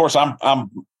of course, Robin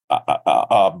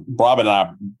and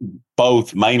I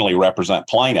both mainly represent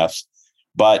plaintiffs,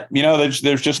 but there's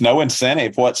just no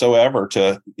incentive whatsoever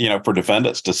to for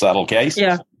defendants to settle cases.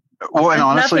 Yeah. Well, and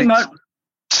honestly,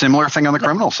 similar thing on the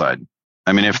criminal side.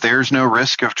 I mean, if there's no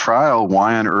risk of trial,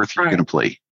 why on earth are you going to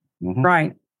plea? Mm-hmm.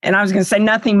 Right. And I was going to say,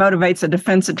 nothing motivates a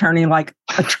defense attorney like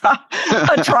a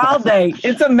trial date.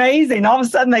 It's amazing. All of a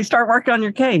sudden, they start working on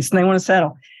your case and they want to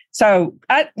settle. So,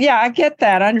 I get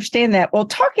that. I understand that. Well,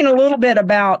 talking a little bit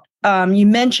about, you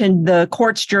mentioned the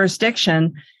court's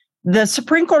jurisdiction. The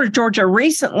Supreme Court of Georgia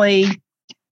recently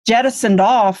jettisoned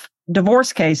off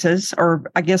divorce cases, or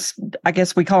I guess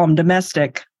we call them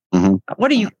domestic. Mm-hmm.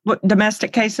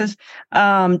 Domestic cases?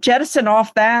 Jettisoned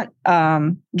off that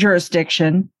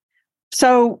jurisdiction.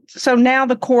 So now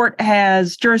the court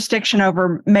has jurisdiction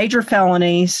over major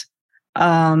felonies.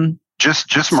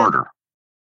 Just murder.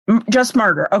 Just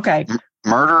murder. Okay.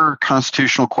 Murder,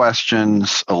 constitutional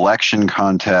questions, election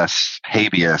contests,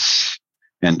 habeas,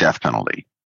 and death penalty.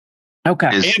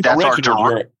 Okay. That's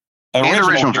our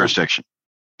original jurisdiction.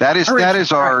 That is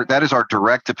our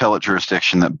direct appellate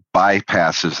jurisdiction that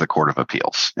bypasses the Court of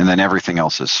Appeals, and then everything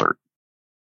else is cert.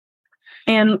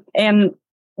 And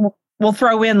we'll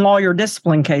throw in lawyer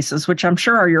discipline cases, which I'm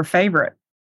sure are your favorite.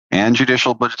 And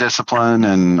judicial discipline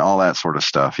and all that sort of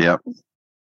stuff. Yep.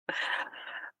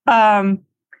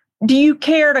 Do you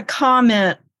care to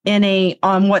comment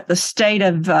on what the state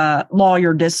of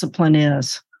lawyer discipline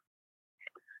is?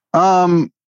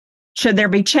 Should there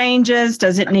be changes?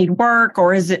 Does it need work,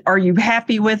 or are you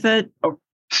happy with it?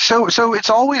 So it's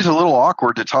always a little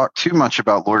awkward to talk too much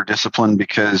about lawyer discipline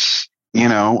because,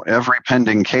 every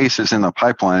pending case is in the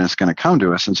pipeline. It's going to come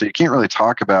to us. And so you can't really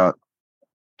talk about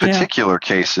particular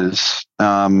cases.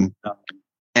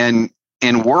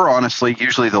 And we're honestly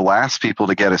usually the last people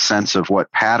to get a sense of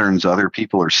what patterns other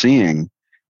people are seeing.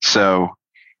 So,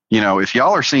 if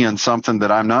y'all are seeing something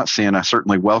that I'm not seeing, I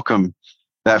certainly welcome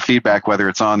that feedback, whether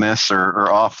it's on this or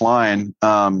offline.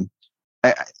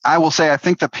 I will say, I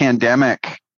think the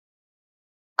pandemic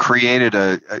created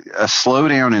a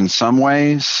slowdown in some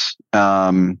ways,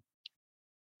 but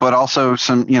also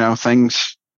some,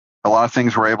 things, a lot of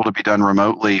things were able to be done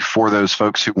remotely for those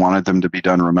folks who wanted them to be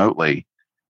done remotely.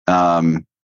 But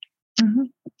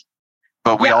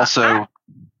we also,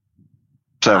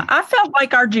 I felt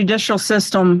like our judicial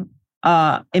system,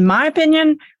 in my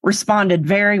opinion, responded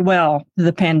very well to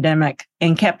the pandemic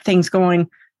and kept things going. Of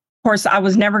course, I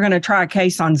was never going to try a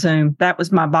case on Zoom. That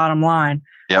was my bottom line.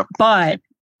 Yep. But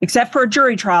except for a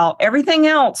jury trial, everything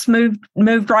else moved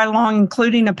right along,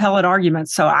 including appellate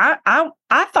arguments. So I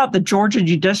thought the Georgia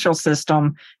judicial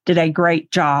system did a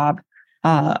great job.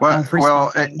 And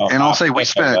I'll say we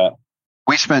spent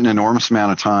an enormous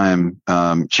amount of time.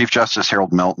 Chief Justice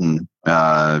Harold Melton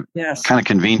kind of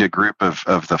convened a group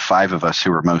of the five of us who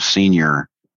were most senior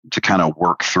to kind of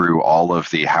work through all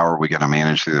of the how are we going to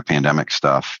manage through the pandemic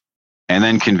stuff, and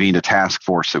then convened a task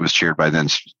force that was chaired by then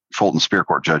Fulton Superior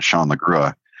Court Judge Sean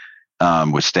LaGrua.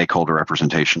 with stakeholder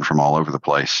representation from all over the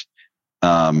place.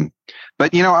 But,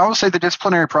 I will say the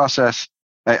disciplinary process,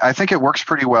 I think it works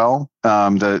pretty well.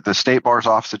 The State Bar's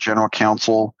Office of General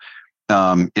Counsel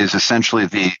is essentially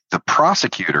the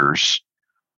prosecutors,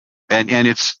 and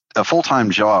it's a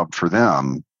full-time job for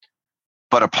them.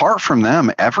 But apart from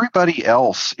them, everybody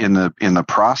else in the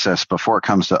process before it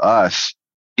comes to us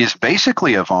is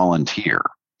basically a volunteer.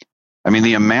 I mean,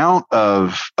 the amount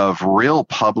of real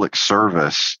public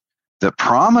service that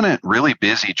prominent, really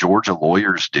busy Georgia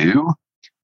lawyers do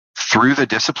through the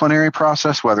disciplinary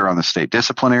process, whether on the state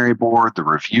disciplinary board, the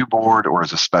review board, or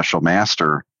as a special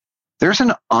master, there's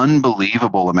an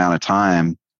unbelievable amount of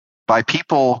time by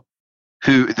people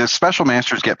who the special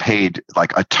masters get paid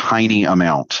like a tiny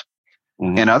amount.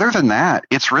 Mm-hmm. And other than that,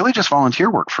 it's really just volunteer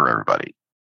work for everybody.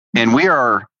 And we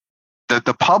are,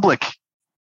 the public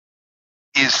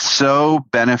is so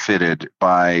benefited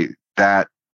by that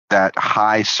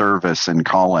high service and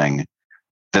calling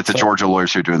that the Georgia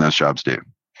lawyers who are doing those jobs do.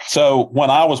 So when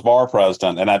I was bar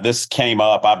president, and this came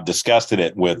up, I've discussed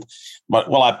it with,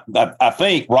 I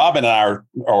think Robin and I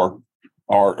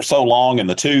are so long in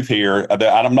the tooth here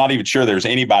that I'm not even sure there's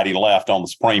anybody left on the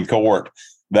Supreme Court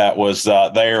that was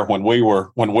there when we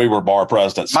were bar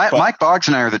presidents. Mike Boggs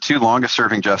and I are the two longest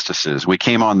serving justices. We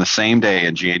came on the same day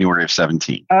in January of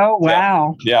 17. Oh,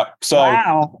 wow. Yeah.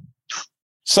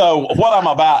 So what I'm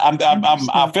about,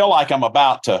 I feel like I'm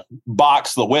about to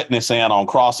box the witness in on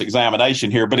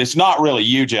cross-examination here, but it's not really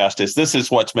you, Justice. This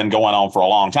is what's been going on for a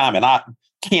long time. And I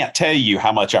can't tell you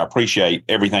how much I appreciate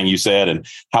everything you said and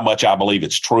how much I believe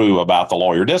it's true about the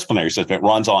lawyer disciplinary system. It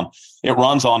runs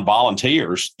on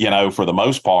volunteers, for the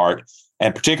most part,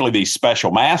 and particularly these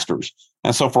special masters.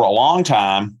 And so for a long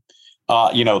time,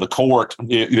 the court,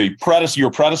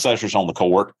 your predecessors on the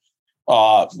court, we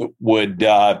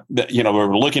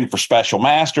were looking for special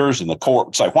masters, and the court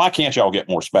would say, why can't y'all get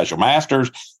more special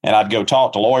masters? And I'd go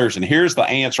talk to lawyers, and here's the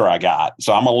answer I got.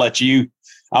 So I'm going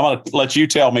to let you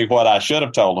tell me what I should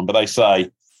have told them. But they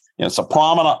say, it's a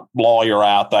prominent lawyer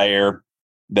out there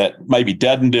that maybe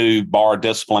doesn't do bar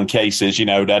discipline cases,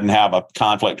 doesn't have a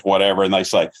conflict, whatever. And they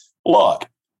say, look,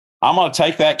 I'm going to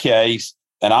take that case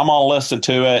and I'm going to listen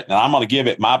to it and I'm going to give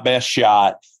it my best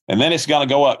shot. And then it's going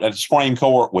to go up to the Supreme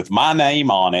Court with my name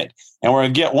on it. And we're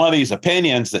going to get one of these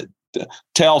opinions that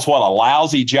tells what a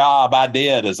lousy job I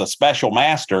did as a special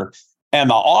master. And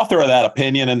the author of that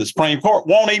opinion in the Supreme Court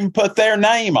won't even put their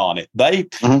name on it. They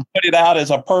put it out as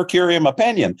a per curiam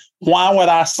opinion. Why would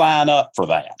I sign up for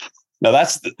that? Now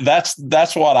that's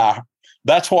what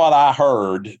I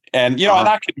heard. And, and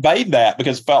I conveyed that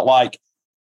because I felt like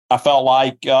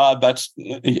that's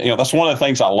one of the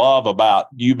things I love about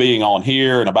you being on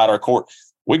here and about our court.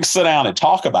 We can sit down and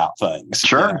talk about things.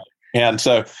 Sure. And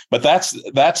so, but that's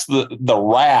the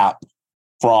rap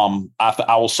from,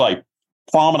 I will say,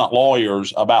 prominent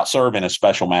lawyers about serving as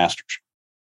special masters.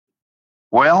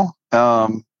 Well,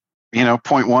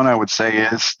 point one I would say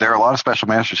is there are a lot of special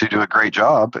masters who do a great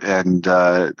job, and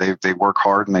they work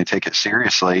hard and they take it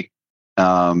seriously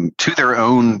to their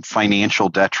own financial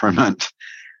detriment.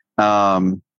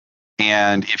 And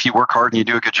if you work hard and you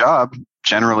do a good job,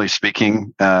 generally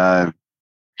speaking,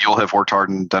 you'll have worked hard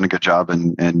and done a good job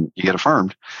and you get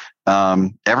affirmed.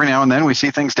 Every now and then we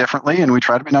see things differently and we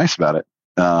try to be nice about it.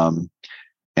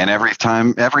 And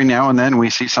every now and then we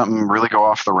see something really go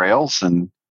off the rails, and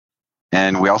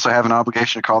we also have an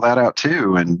obligation to call that out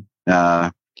too. And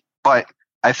but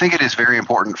I think it is very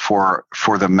important for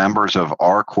the members of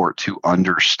our court to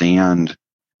understand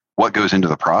what goes into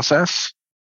the process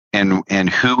and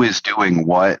who is doing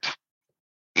what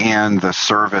and the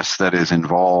service that is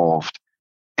involved.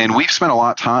 And we've spent a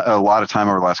lot of time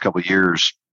over the last couple of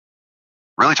years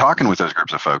really talking with those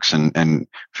groups of folks, and we've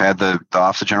had the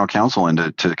Office of General Counsel in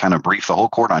to kind of brief the whole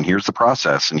court on here's the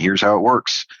process and here's how it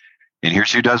works and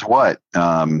here's who does what.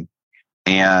 And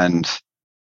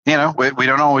we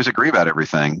don't always agree about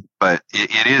everything, but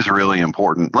it is really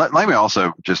important. Let me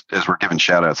also, just as we're giving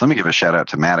shout outs, let me give a shout out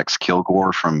to Maddox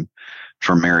Kilgore from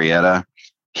Marietta.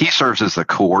 He serves as the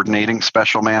coordinating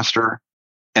special master,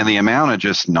 and the amount of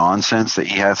just nonsense that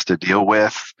he has to deal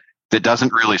with that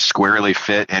doesn't really squarely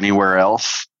fit anywhere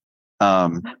else.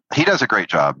 He does a great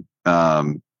job.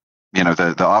 The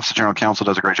Office of General Counsel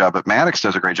does a great job, but Maddox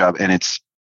does a great job, and it's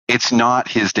not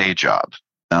his day job.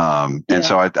 And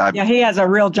so he has a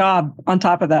real job on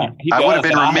top of that. I would have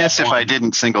been remiss if I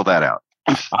didn't single that out.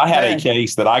 I had a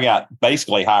case that I got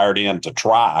basically hired in to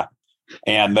try,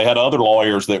 and they had other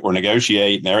lawyers that were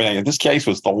negotiating and everything. And this case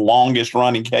was the longest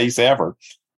running case ever.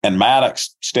 And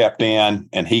Maddox stepped in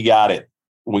and we got it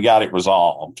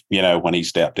resolved, when he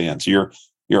stepped in. So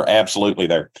You're absolutely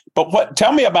there. But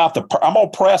tell me about I'm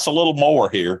going to press a little more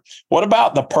here. What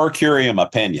about the per curiam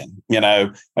opinion?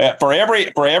 For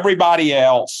everybody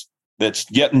else that's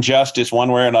getting justice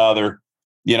one way or another,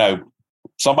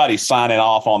 somebody's signing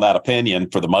off on that opinion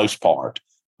for the most part.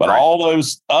 But right. All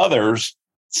those others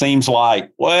seems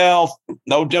like, well,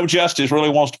 no justice really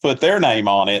wants to put their name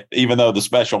on it, even though the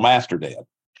special master did.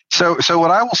 So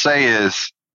what I will say is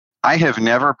I have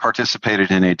never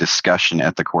participated in a discussion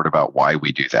at the court about why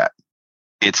we do that.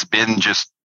 It's been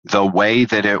just the way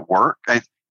that it worked.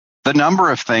 The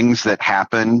number of things that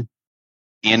happen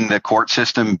in the court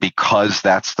system because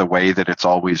that's the way that it's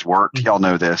always worked. Y'all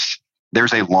know this.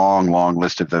 There's a long, long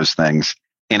list of those things,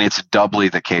 and it's doubly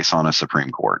the case on a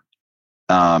Supreme Court.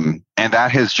 And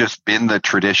that has just been the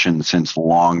tradition since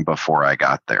long before I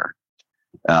got there.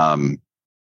 And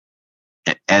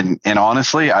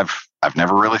honestly, I've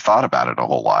never really thought about it a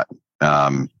whole lot.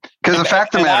 Because the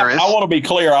fact of the matter is, I want to be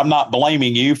clear. I'm not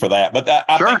blaming you for that, but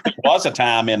I think there was a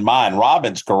time in mine,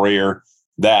 Robin's career,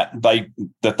 that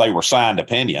they were signed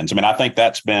opinions. I mean, I think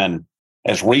that's been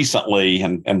as recently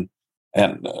and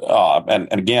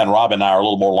again, Robin and I are a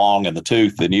little more long in the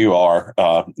tooth than you are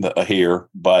here,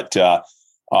 but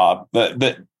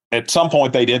at some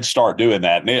point they did start doing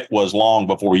that, and it was long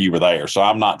before you were there. So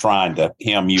I'm not trying to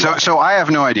hem you. So I have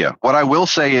no idea. What I will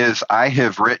say is I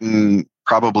have written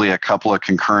probably a couple of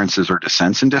concurrences or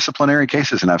dissents in disciplinary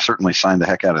cases, and I've certainly signed the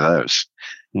heck out of those.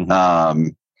 Mm-hmm.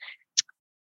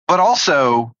 But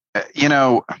also,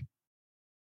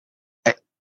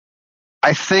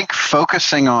 I think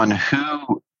focusing on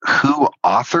who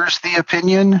authors the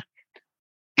opinion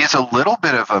is a little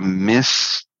bit of a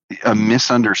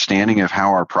misunderstanding of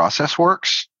how our process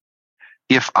works.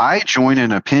 If I join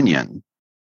an opinion,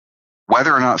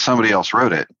 whether or not somebody else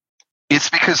wrote it, it's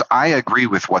because I agree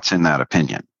with what's in that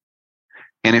opinion.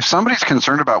 And if somebody's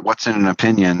concerned about what's in an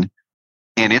opinion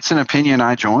and it's an opinion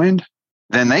I joined,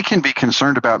 then they can be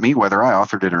concerned about me whether I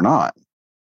authored it or not.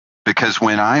 Because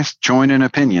when I join an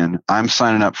opinion, I'm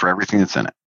signing up for everything that's in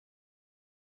it.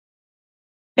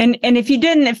 And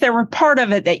if there were part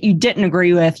of it that you didn't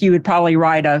agree with, you would probably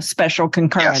write a special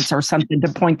concurrence or something to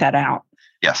point that out.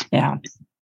 Yes. Yeah.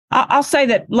 I'll say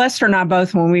that Lester and I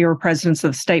both, when we were presidents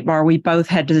of the state bar, we both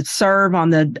had to serve on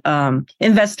the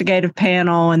investigative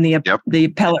panel and the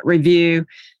appellate review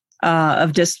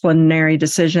of disciplinary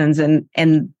decisions.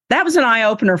 And that was an eye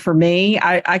opener for me.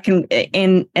 I can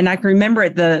remember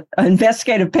at the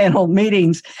investigative panel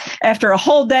meetings, after a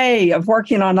whole day of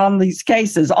working on these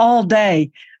cases all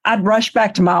day, I'd rush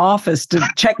back to my office to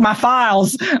check my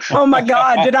files. Oh my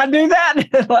God, did I do that?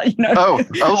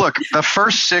 Oh, look, the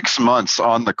first 6 months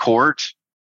on the court,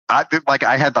 I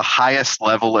had the highest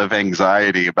level of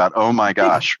anxiety about, oh my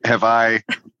gosh, have I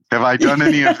done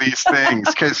any of these things?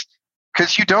 Because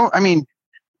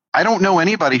I don't know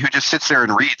anybody who just sits there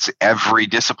and reads every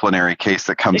disciplinary case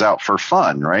that comes out for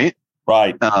fun, right?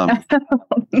 Right.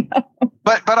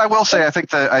 But I will say I think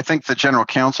the general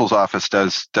counsel's office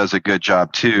does a good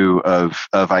job too of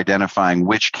identifying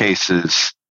which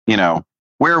cases,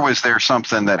 where was there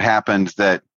something that happened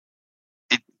that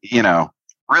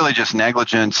really just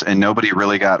negligence and nobody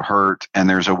really got hurt, and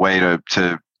there's a way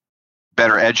to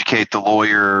better educate the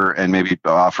lawyer and maybe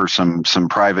offer some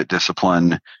private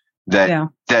discipline that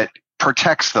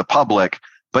protects the public,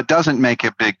 but doesn't make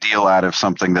a big deal out of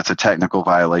something that's a technical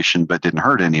violation but didn't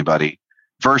hurt anybody,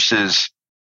 versus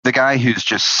the guy who's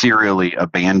just serially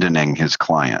abandoning his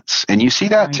clients. And you see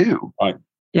that too. Right.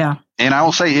 Yeah. And I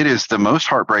will say it is the most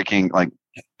heartbreaking, like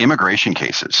immigration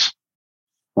cases,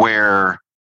 where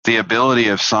the ability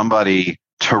of somebody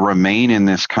to remain in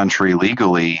this country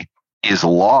legally is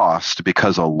lost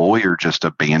because a lawyer just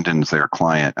abandons their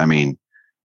client. I mean,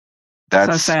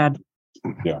 that's so sad.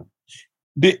 Yeah.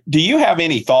 Do you have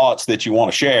any thoughts that you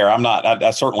want to share?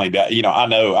 I certainly,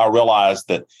 I realize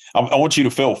that I want you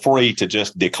to feel free to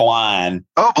just decline.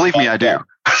 Oh, believe me, I do.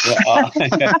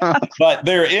 But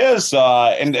there is,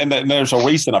 and there's a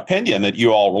recent opinion that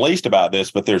you all released about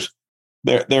this, but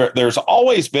there's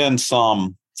always been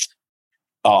some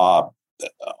sort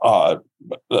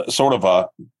of a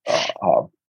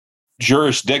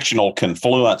jurisdictional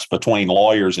confluence between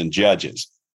lawyers and judges.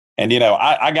 And,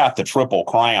 I got the triple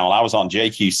crown. I was on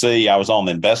JQC. I was on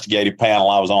the investigative panel.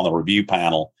 I was on the review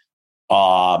panel.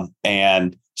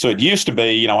 And so it used to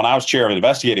be, when I was chair of the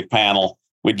investigative panel,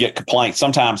 we'd get complaints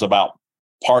sometimes about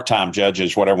part-time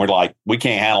judges, whatever. We're like, we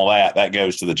can't handle that. That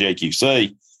goes to the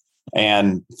JQC.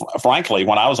 And frankly,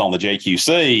 when I was on the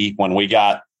JQC, when we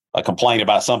got a complaint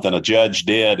about something a judge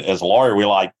did as a lawyer, we're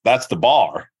like, that's the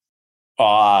bar.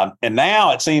 And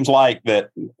now it seems like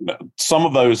that some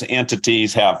of those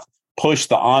entities have push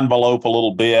the envelope a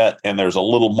little bit, and there's a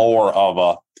little more of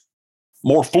a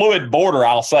more fluid border,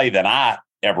 I'll say, than I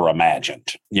ever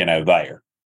imagined, there.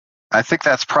 I think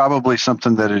that's probably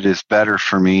something that it is better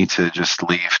for me to just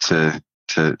leave to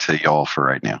y'all for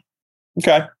right now.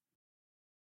 Okay.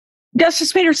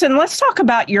 Justice Peterson, let's talk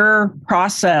about your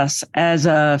process as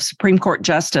a Supreme Court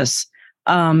justice.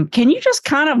 Can you just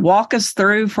kind of walk us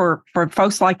through for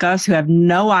folks like us who have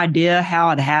no idea how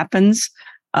it happens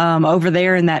over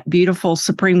there in that beautiful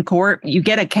Supreme Court? You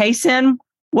get a case in.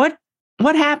 What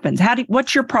happens?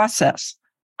 What's your process?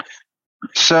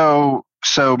 So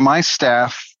my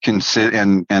staff consist,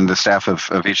 and the staff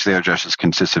of each of the other judges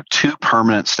consists of 2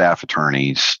 permanent staff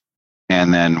attorneys,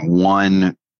 and then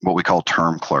 1 what we call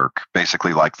term clerk,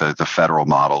 basically like the federal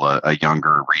model, a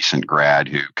younger recent grad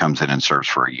who comes in and serves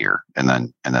for a year and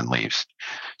then leaves.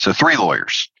 So 3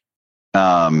 lawyers.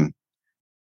 When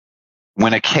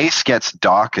a case gets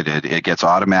docketed, it gets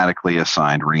automatically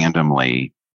assigned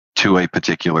randomly to a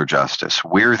particular justice.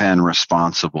 We're then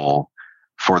responsible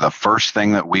for the first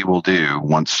thing that we will do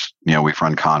once, we've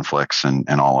run conflicts and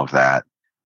all of that.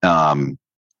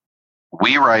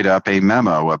 We write up a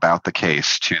memo about the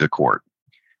case to the court.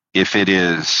 If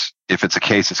it's a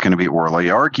case that's going to be orally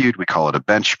argued, we call it a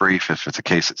bench brief. If it's a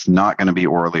case that's not going to be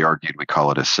orally argued, we call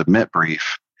it a submit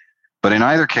brief. But in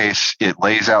either case, it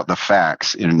lays out the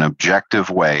facts in an objective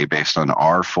way based on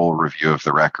our full review of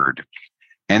the record.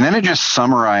 And then it just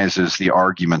summarizes the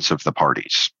arguments of the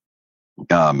parties,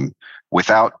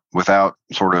 without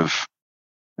sort of,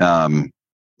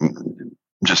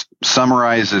 just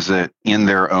summarizes it in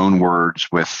their own words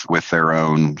with their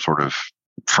own sort of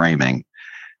framing.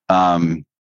 And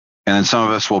then some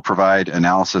of us will provide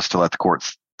analysis to let the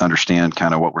courts understand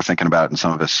kind of what we're thinking about, and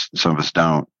some of us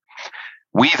don't.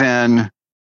 We then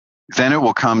it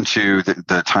will come to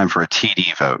the time for a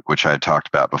TD vote, which I had talked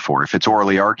about before. If it's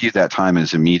orally argued, that time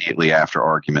is immediately after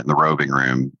argument in the roving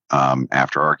room,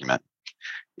 after argument.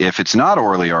 If it's not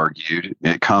orally argued,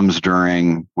 it comes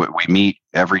during what we meet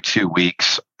every 2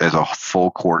 weeks as a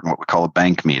full court in what we call a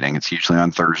bank meeting. It's usually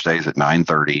on Thursdays at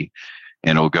 9:30.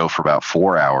 And it'll go for about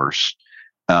 4 hours.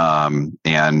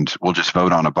 And we'll just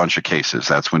vote on a bunch of cases.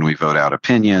 That's when we vote out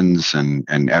opinions and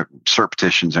cert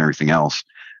petitions and everything else.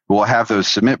 We'll have those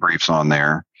submit briefs on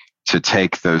there to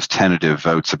take those tentative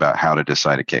votes about how to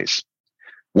decide a case.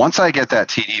 Once I get that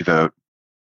TD vote,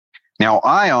 now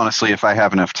I honestly, if I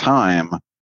have enough time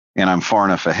and I'm far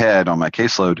enough ahead on my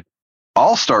caseload,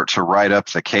 I'll start to write up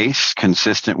the case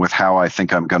consistent with how I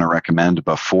think I'm going to recommend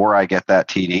before I get that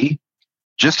TD,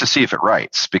 just to see if it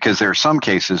writes, because there are some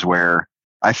cases where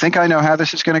I think I know how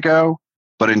this is going to go,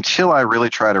 but until I really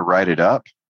try to write it up,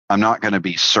 I'm not going to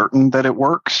be certain that it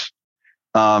works.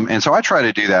 And so I try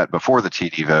to do that before the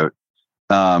TD vote.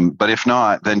 But if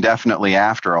not, then definitely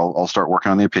after, I'll start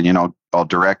working on the opinion. I'll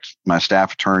direct my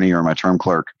staff attorney or my term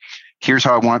clerk. Here's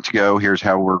how I want it to go. Here's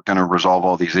how we're going to resolve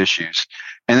all these issues.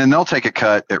 And then they'll take a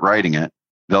cut at writing it.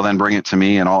 They'll then bring it to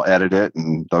me and I'll edit it,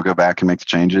 and they'll go back and make the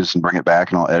changes and bring it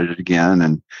back and I'll edit it again.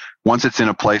 And once it's in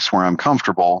a place where I'm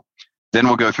comfortable, then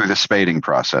we'll go through the spading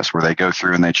process where they go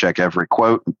through and they check every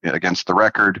quote against the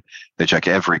record. They check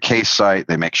every case site.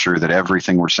 They make sure that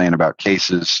everything we're saying about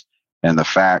cases and the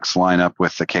facts line up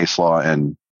with the case law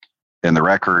and the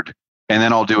record. And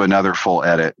then I'll do another full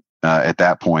edit at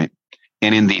that point.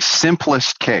 And in the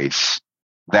simplest case,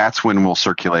 that's when we'll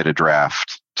circulate a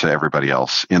draft to everybody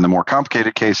else. In the more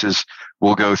complicated cases,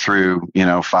 we'll go through,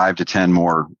 5 to 10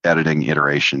 more editing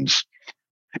iterations.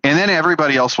 And then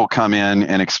everybody else will come in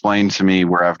and explain to me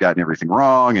where I've gotten everything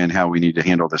wrong and how we need to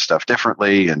handle this stuff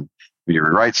differently and we need to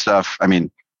rewrite stuff. I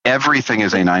mean, everything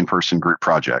is a 9-person group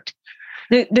project.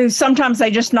 Do sometimes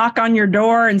they just knock on your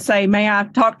door and say, may I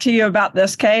talk to you about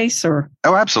this case? Or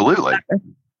Oh, absolutely.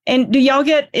 And do y'all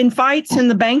get in fights in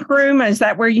the bank room? Is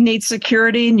that where you need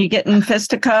security and you get in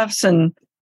fisticuffs and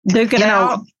duke it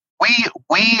out?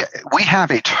 We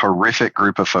have a terrific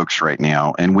group of folks right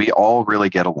now, and we all really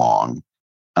get along.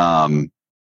 And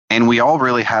we all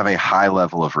really have a high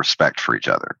level of respect for each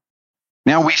other.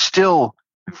 Now, we still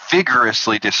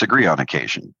vigorously disagree on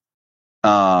occasion.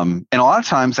 And a lot of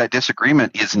times that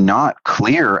disagreement is not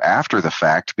clear after the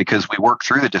fact because we work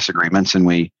through the disagreements and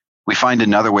we find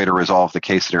another way to resolve the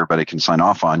case that everybody can sign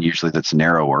off on, usually that's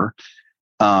narrower.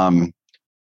 But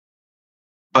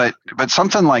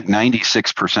something like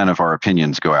 96% of our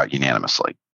opinions go out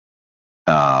unanimously.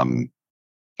 And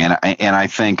I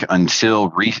think until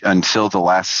the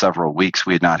last several weeks,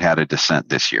 we had not had a dissent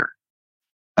this year.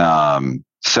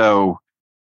 So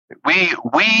we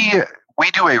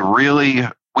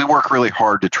work really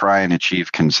hard to try and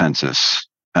achieve consensus.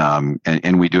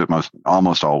 And we do it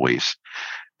almost always.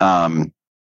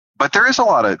 But But there's a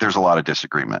lot of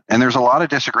disagreement, and there's a lot of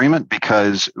disagreement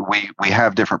because we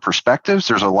have different perspectives.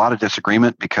 There's a lot of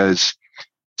disagreement because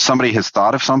somebody has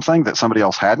thought of something that somebody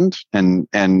else hadn't, and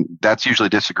that's usually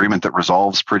disagreement that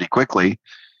resolves pretty quickly.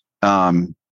 But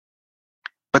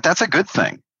that's a good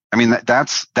thing. I mean,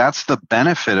 that's the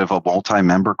benefit of a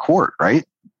multi-member court, right?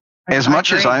 As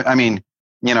much as I mean,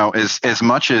 as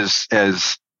much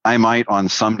as I might on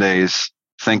some days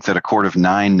think that a court of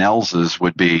 9 Nelses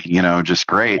would be, just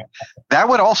great. That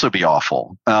would also be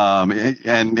awful.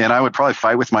 And I would probably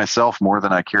fight with myself more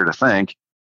than I care to think.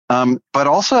 But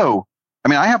also, I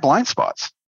mean, I have blind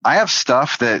spots. I have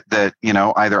stuff that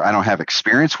either I don't have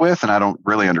experience with and I don't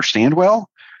really understand well,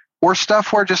 or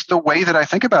stuff where just the way that I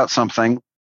think about something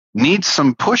needs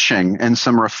some pushing and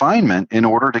some refinement in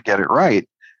order to get it right.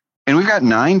 And we've got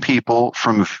 9 people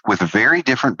with very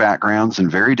different backgrounds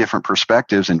and very different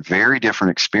perspectives and very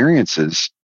different experiences.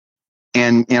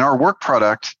 And our work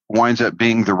product winds up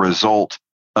being the result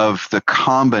of the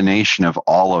combination of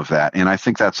all of that. And I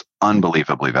think that's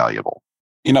unbelievably valuable.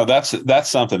 That's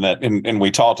something that, and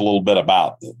we talked a little bit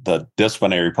about the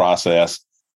disciplinary process.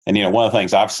 And, one of the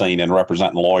things I've seen in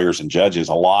representing lawyers and judges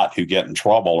a lot who get in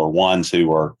trouble are ones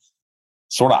who are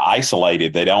sort of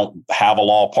isolated. They don't have a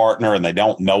law partner and they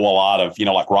don't know a lot of,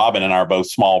 like Robin and I are both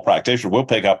small practitioners. We'll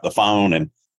pick up the phone and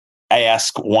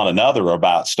ask one another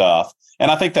about stuff.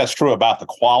 And I think that's true about the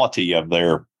quality of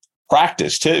their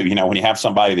practice too. When you have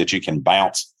somebody that you can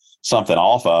bounce something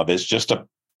off of, it's just a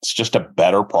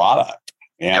better product.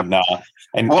 And,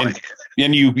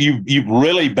 and you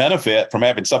really benefit from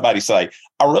having somebody say,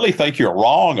 I really think you're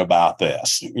wrong about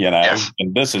this, Yes.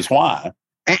 And this is why.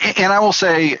 And I will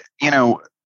say,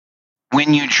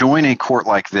 when you join a court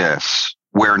like this,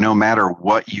 where no matter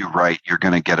what you write, you're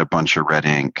going to get a bunch of red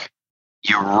ink,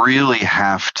 you really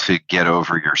have to get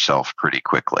over yourself pretty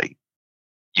quickly.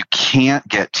 You can't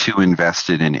get too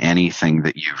invested in anything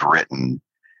that you've written,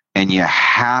 and you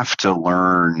have to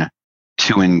learn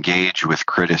to engage with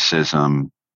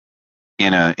criticism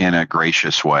in a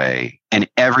gracious way. And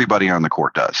everybody on the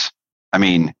court does. I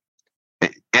mean,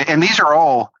 and these are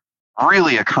all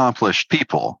really accomplished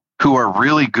people who are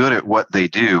really good at what they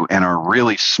do and are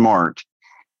really smart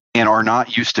and are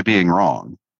not used to being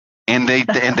wrong. And they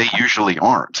usually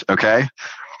aren't. Okay.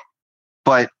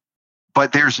 But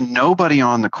there's nobody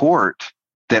on the court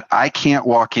that I can't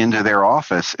walk into their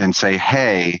office and say,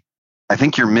 hey, I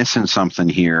think you're missing something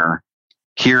here.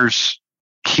 Here's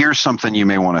something you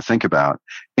may want to think about.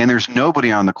 And there's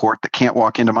nobody on the court that can't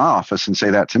walk into my office and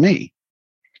say that to me.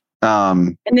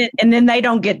 And then they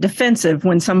don't get defensive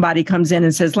when somebody comes in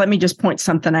and says, let me just point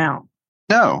something out.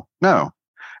 No. Now,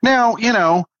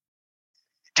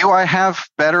 do I have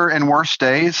better and worse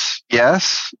days?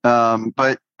 Yes.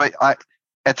 But I,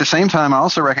 at the same time, I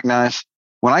also recognize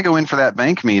when I go in for that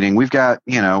bank meeting, we've got,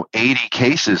 80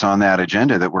 cases on that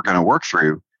agenda that we're going to work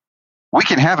through. We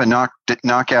can have a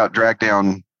knockout, drag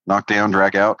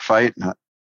out fight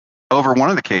over one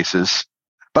of the cases.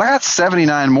 But I got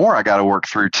 79 more I got to work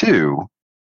through too.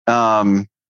 None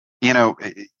of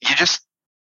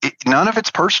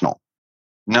it's personal.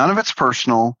 None of it's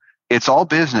personal. It's all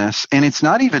business, and it's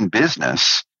not even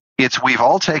business. It's we've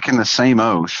all taken the same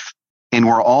oath, and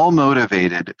we're all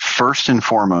motivated first and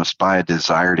foremost by a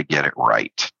desire to get it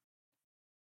right.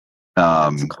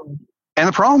 Cool. And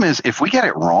the problem is, if we get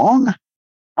it wrong,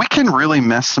 we can really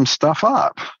mess some stuff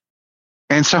up.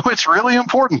 And so it's really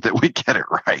important that we get it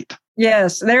right.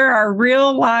 Yes, there are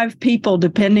real live people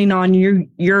depending on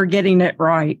you're getting it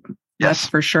right. Yes. That's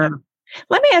for sure.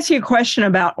 Let me ask you a question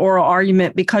about oral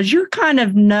argument, because you're kind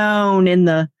of known in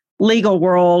the legal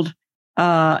world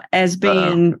as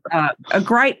being a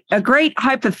great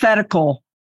hypothetical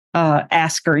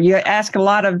asker. You ask a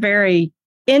lot of very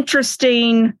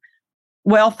interesting,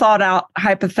 well thought out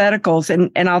hypotheticals.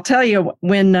 And I'll tell you,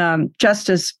 when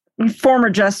former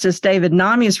Justice David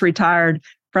Namias retired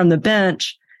from the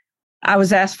bench, I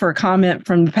was asked for a comment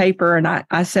from the paper, and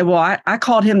I said, well, I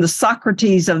called him the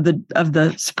Socrates of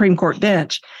the Supreme Court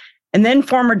bench. And then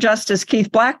former Justice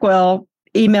Keith Blackwell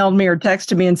emailed me or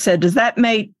texted me and said, does that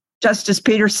make Justice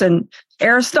Peterson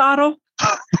Aristotle? And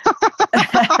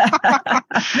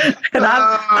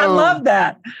I love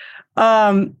that.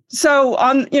 So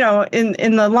on,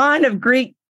 in the line of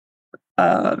Greek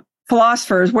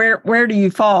philosophers, where do you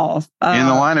fall? In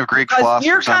the line of Greek philosophers,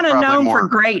 you're kind of known for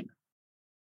great.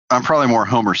 I'm probably more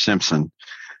Homer Simpson.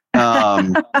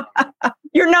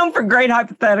 You're known for great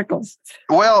hypotheticals.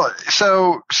 Well,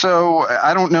 so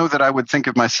I don't know that I would think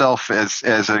of myself as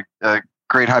a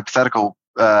great hypothetical.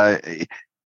 The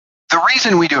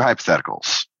reason we do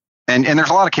hypotheticals, and there's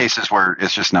a lot of cases where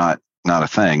it's just not a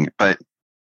thing, but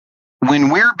when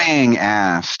we're being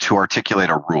asked to articulate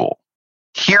a rule,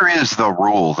 here is the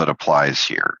rule that applies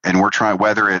here. And we're trying,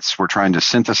 whether we're trying to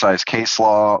synthesize case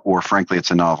law or frankly,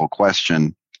 it's a novel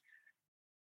question.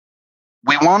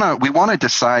 We want to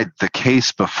decide the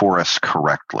case before us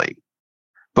correctly,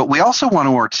 but we also want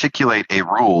to articulate a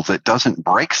rule that doesn't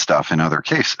break stuff in other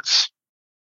cases.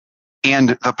 And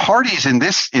the parties in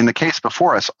the case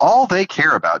before us, all they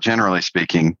care about, generally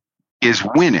speaking, is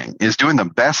winning, is doing the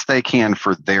best they can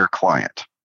for their client.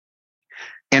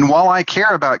 And while I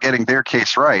care about getting their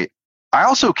case right, I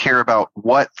also care about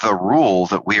what the rule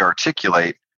that we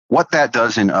articulate, what that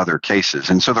does in other cases.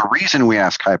 And so the reason we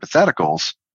ask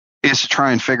hypotheticals is to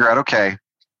try and figure out, okay,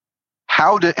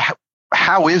 how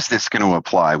is this going to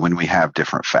apply when we have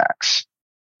different facts?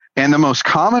 And the most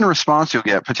common response you'll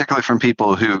get, particularly from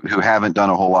people who haven't done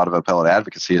a whole lot of appellate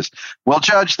advocacy, is, well,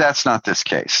 Judge, that's not this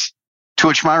case. To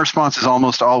which my response is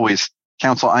almost always,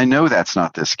 counsel, I know that's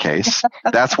not this case.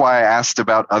 That's why I asked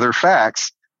about other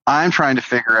facts. I'm trying to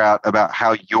figure out about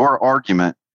how your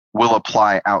argument will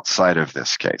apply outside of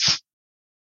this case.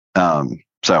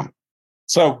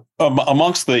 So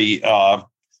amongst the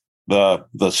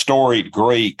storied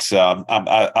Greeks, I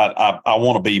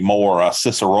want to be more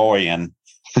Ciceroian,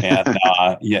 and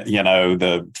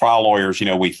the trial lawyers.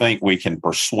 We think we can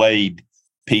persuade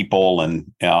people,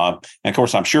 and of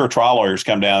course, I'm sure trial lawyers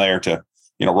come down there to.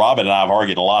 Robin and I have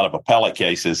argued a lot of appellate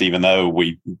cases, even though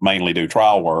we mainly do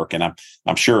trial work, and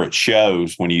I'm sure it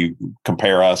shows when you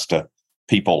compare us to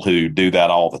people who do that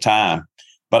all the time.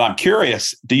 But I'm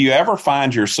curious, do you ever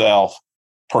find yourself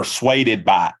persuaded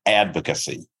by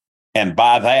advocacy? And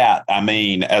by that, I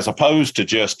mean, as opposed to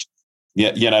just,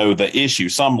 the issue,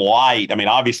 some light. I mean,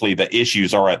 obviously the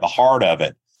issues are at the heart of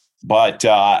it. But,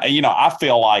 I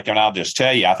feel like, and I'll just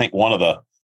tell you, I think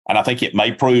and I think it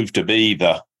may prove to be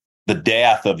the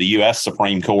death of the U.S.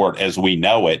 Supreme Court as we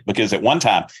know it, because at one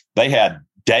time they had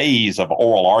days of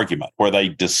oral argument where they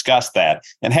discussed that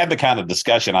and had the kind of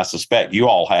discussion I suspect you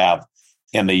all have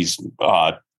in these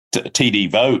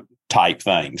TD vote type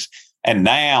things. And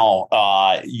now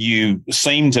you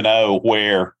seem to know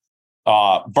where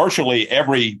virtually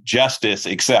every justice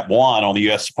except one on the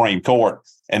U.S. Supreme Court,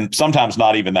 and sometimes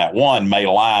not even that one, may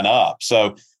line up.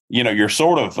 So, you're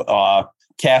sort of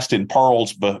casting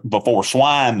pearls before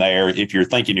swine there if you're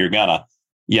thinking you're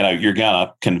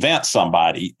gonna convince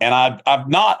somebody. And I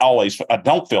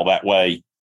don't feel that way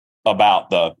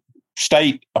about the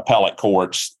state appellate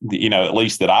courts, at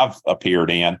least that I've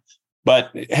appeared in. But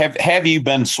have you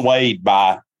been swayed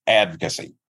by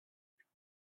advocacy?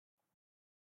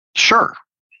 Sure.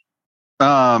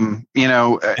 Would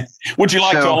you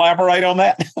like to elaborate on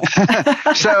that?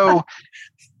 So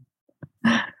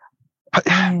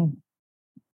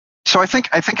I think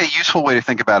a useful way to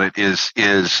think about it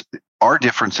is our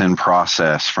difference in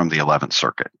process from the 11th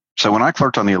Circuit. So when I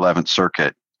clerked on the 11th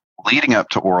Circuit, leading up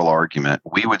to oral argument,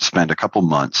 we would spend a couple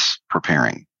months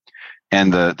preparing.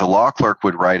 And the law clerk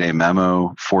would write a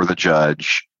memo for the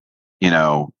judge,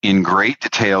 in great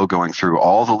detail, going through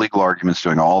all the legal arguments,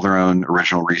 doing all their own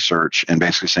original research, and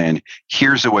basically saying,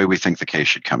 here's the way we think the case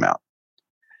should come out.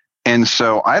 And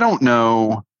so I don't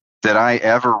know that I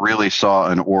ever really saw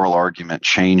an oral argument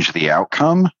change the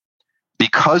outcome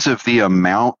because of the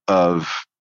amount of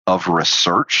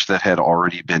research that had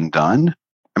already been done.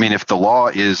 I mean, if the law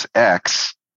is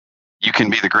X, you can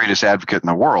be the greatest advocate in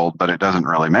the world, but it doesn't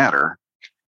really matter.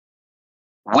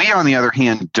 We, on the other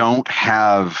hand, don't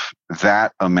have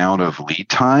that amount of lead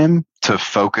time to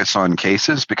focus on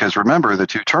cases because remember, the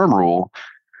two-term rule,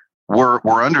 we're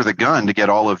under the gun to get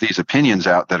all of these opinions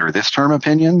out that are this term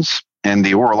opinions. And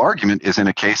the oral argument is in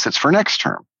a case that's for next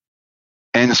term.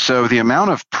 And so the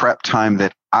amount of prep time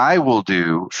that I will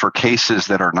do for cases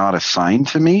that are not assigned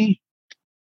to me,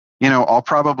 I'll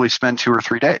probably spend 2 or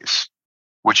 3 days,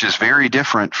 which is very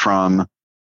different from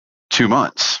 2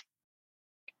 months.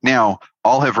 Now,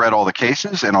 I'll have read all the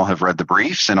cases and I'll have read the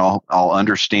briefs and I'll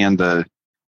understand the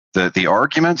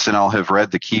arguments and I'll have read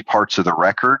the key parts of the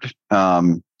record.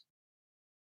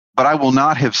 But I will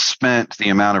not have spent the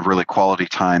amount of really quality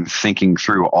time thinking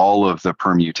through all of the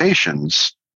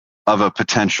permutations of a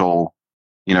potential,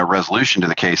 resolution to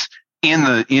the case in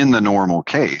the normal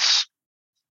case.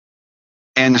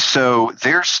 And so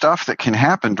there's stuff that can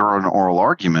happen during an oral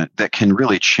argument that can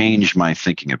really change my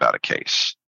thinking about a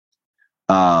case.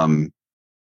 And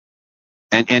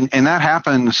that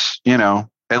happens,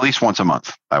 at least once a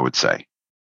month, I would say.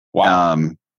 Wow.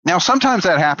 Now, sometimes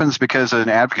that happens because an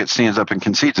advocate stands up and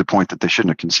concedes a point that they shouldn't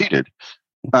have conceded.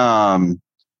 Now,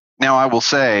 I will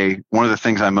say one of the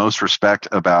things I most respect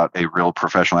about a real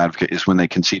professional advocate is when they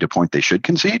concede a point they should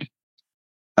concede.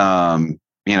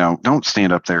 don't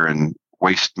stand up there and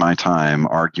waste my time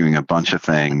arguing a bunch of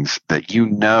things that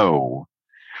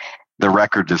the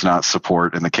record does not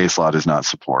support and the case law does not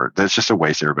support. That's just a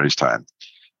waste of everybody's time.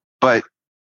 But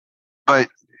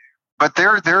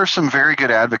there are some very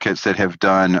good advocates that have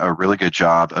done a really good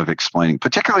job of explaining,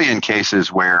 particularly in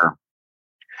cases where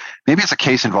maybe it's a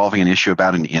case involving an issue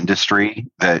about an industry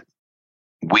that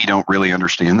we don't really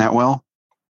understand that well.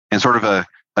 And sort of a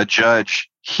judge,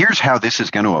 here's how this is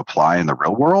going to apply in the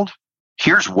real world.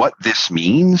 Here's what this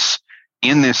means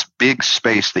in this big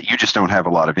space that you just don't have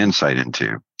a lot of insight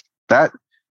into. That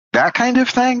kind of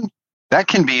thing, that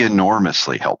can be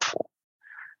enormously helpful.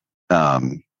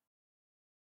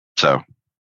 So,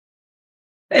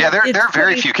 yeah, there are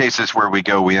very few cases where we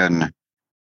go in.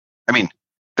 I mean,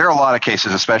 there are a lot of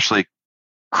cases, especially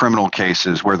criminal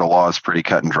cases, where the law is pretty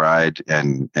cut and dried,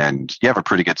 and you have a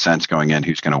pretty good sense going in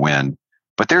who's going to win.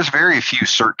 But there's very few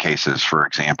cert cases, for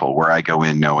example, where I go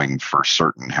in knowing for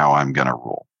certain how I'm going to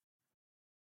rule.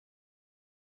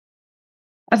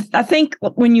 I think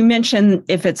when you mention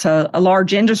if it's a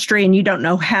large industry and you don't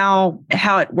know how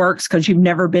it works because you've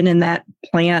never been in that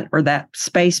plant or that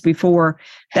space before,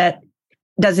 that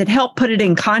does it help put it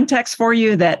in context for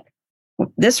you that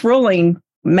this ruling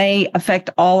may affect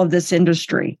all of this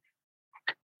industry?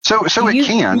 So it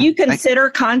can. You consider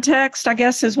context, I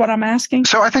guess, is what I'm asking.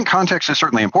 So I think context is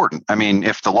certainly important. I mean,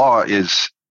 if the law is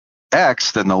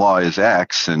X, then the law is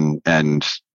X, and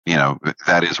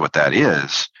that is what that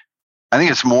is. I think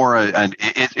it's more,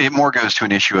 it more goes to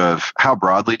an issue of how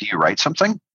broadly do you write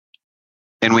something?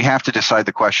 And we have to decide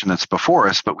the question that's before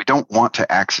us, but we don't want to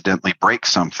accidentally break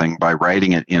something by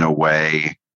writing it in a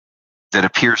way that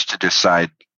appears to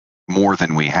decide more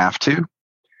than we have to.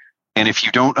 And if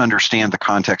you don't understand the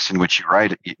context in which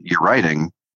you're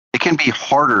writing, it can be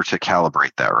harder to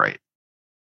calibrate that right.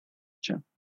 Sure.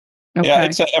 Okay.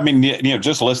 Yeah,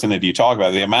 just listening to you talk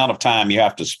about it, the amount of time you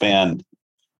have to spend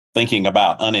thinking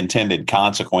about unintended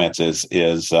consequences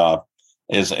is I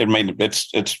hadn't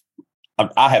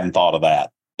thought of that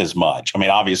as much. I mean,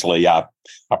 obviously I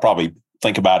probably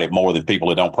think about it more than people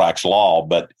that don't practice law,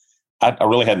 but I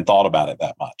really hadn't thought about it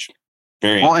that much.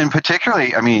 Well, and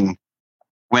particularly, I mean,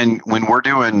 when we're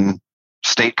doing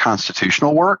state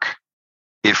constitutional work,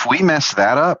 if we mess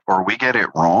that up or we get it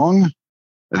wrong,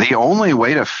 the only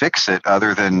way to fix it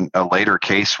other than a later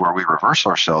case where we reverse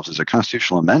ourselves is a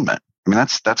constitutional amendment. I mean,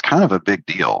 that's kind of a big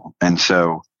deal. And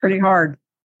so pretty hard.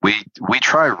 We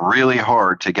try really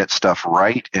hard to get stuff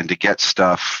right and to get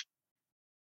stuff,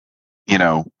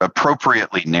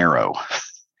 appropriately narrow.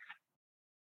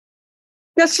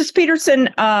 Justice Peterson,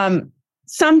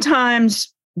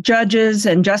 sometimes judges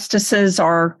and justices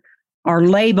are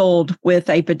labeled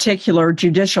with a particular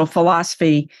judicial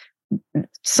philosophy.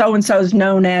 So-and-so is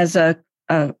known as a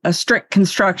strict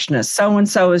constructionist.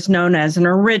 So-and-so is known as an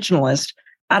originalist.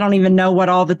 I don't even know what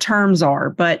all the terms are,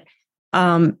 but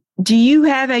do you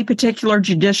have a particular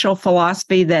judicial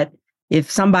philosophy that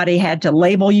if somebody had to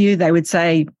label you, they would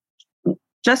say,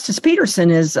 Justice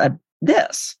Peterson is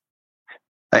this?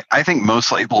 I think most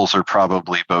labels are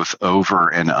probably both over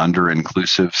and under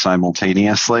inclusive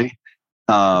simultaneously.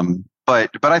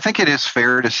 But I think it is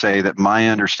fair to say that my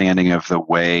understanding of the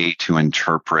way to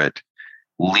interpret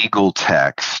legal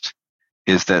text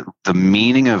is that the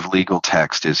meaning of legal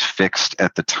text is fixed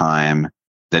at the time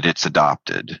that it's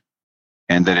adopted,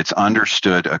 and that it's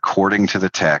understood according to the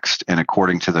text and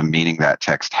according to the meaning that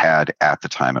text had at the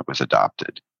time it was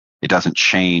adopted. It doesn't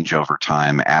change over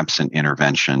time absent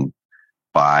intervention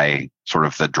by sort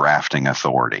of the drafting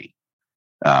authority.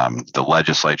 The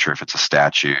legislature, if it's a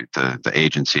statute, the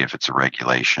agency, if it's a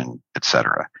regulation, et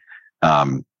cetera.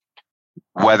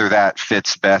 Whether that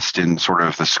fits best in sort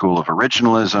of the school of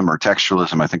originalism or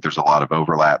textualism, I think there's a lot of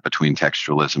overlap between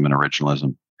textualism and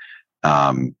originalism.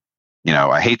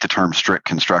 I hate the term strict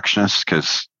constructionist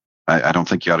because I don't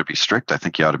think you ought to be strict. I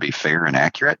think you ought to be fair and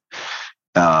accurate.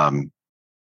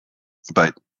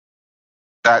 But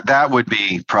that would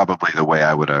be probably the way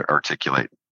I would articulate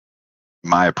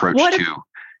my approach to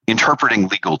interpreting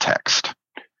legal text.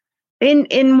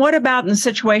 In what about in the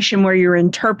situation where you're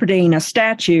interpreting a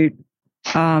statute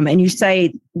and you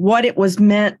say what was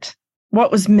meant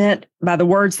by the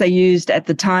words they used at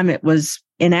the time it was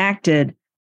enacted,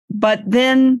 but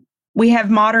then we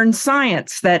have modern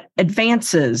science that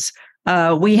advances.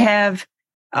 We have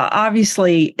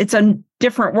obviously it's a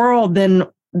different world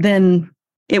than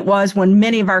it was when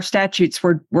many of our statutes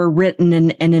were written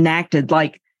and enacted.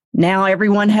 Like now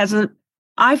everyone has an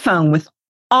iPhone with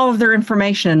all of their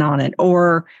information on it,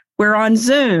 or we're on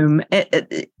Zoom.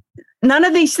 none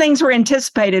of these things were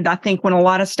anticipated, I think, when a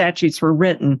lot of statutes were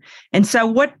written. And so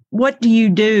what do you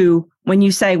do when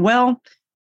you say, well,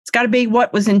 it's got to be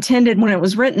what was intended when it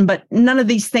was written, but none of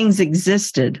these things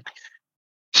existed?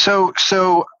 So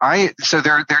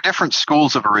there are different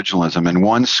schools of originalism, and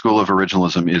one school of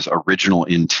originalism is original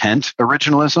intent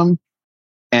originalism.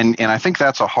 And I think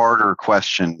that's a harder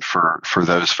question for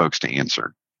those folks to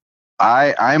answer.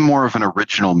 I'm more of an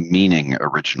original meaning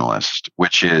originalist,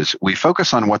 which is we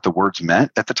focus on what the words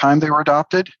meant at the time they were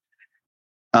adopted.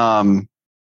 And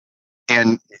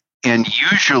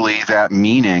usually that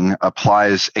meaning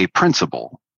applies a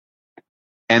principle.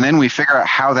 And then we figure out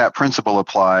how that principle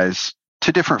applies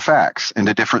to different facts and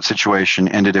to different situation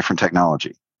and to different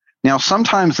technology. Now,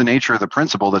 sometimes the nature of the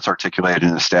principle that's articulated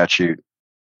in a statute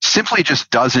simply just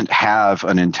doesn't have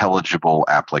an intelligible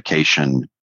application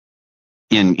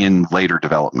in later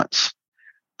developments.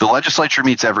 The legislature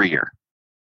meets every year,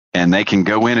 and they can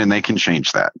go in and they can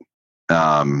change that.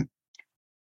 And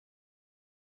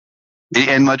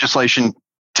legislation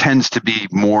tends to be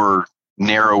more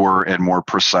narrower and more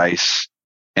precise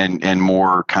and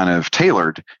more kind of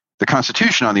tailored. The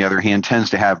Constitution, on the other hand,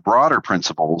 tends to have broader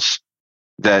principles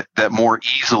that more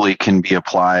easily can be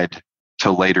applied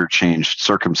to later changed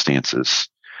circumstances.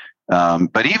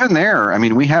 But even there, I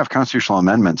mean, we have constitutional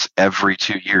amendments every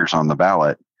 2 years on the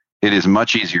ballot. It is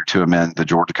much easier to amend the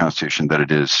Georgia Constitution than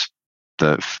it is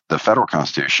the federal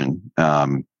Constitution.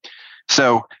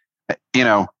 So, you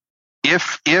know,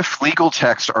 if legal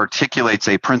text articulates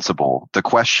a principle, the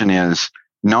question is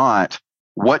not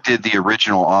what did the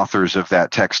original authors of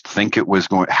that text think it was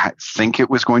going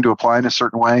to apply in a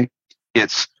certain way.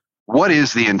 It's what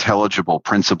is the intelligible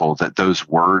principle that those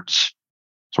words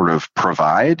sort of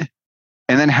provide,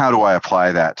 and then how do I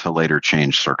apply that to later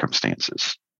changed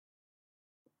circumstances?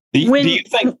 Do you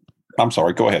think? I'm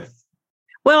sorry. Go ahead.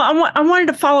 Well, I wanted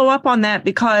to follow up on that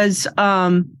because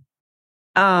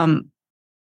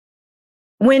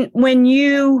when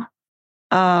you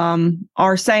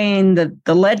are saying that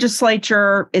the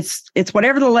legislature, it's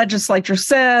whatever the legislature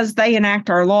says, they enact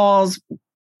our laws.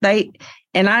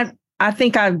 I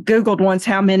think I Googled once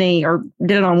how many, or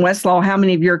did it on Westlaw, how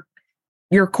many of your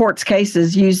court's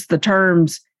cases use the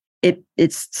terms, it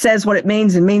says what it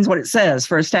means and means what it says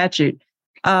for a statute.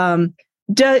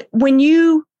 When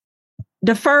you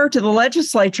defer to the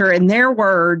legislature and their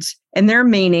words and their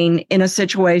meaning in a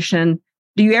situation,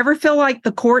 do you ever feel like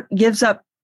the court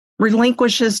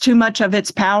relinquishes too much of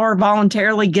its power,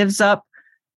 voluntarily gives up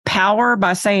power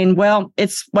by saying, well,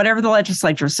 it's whatever the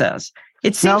legislature says?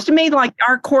 It seems to me like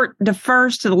our court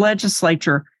defers to the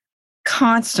legislature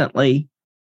constantly.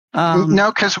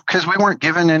 No, because we weren't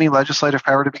given any legislative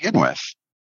power to begin with.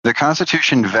 The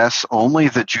Constitution vests only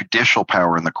the judicial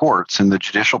power in the courts, and the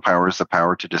judicial power is the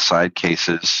power to decide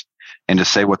cases and to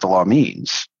say what the law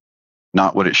means,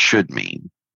 not what it should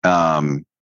mean. And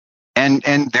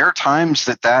there are times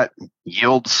that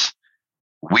yields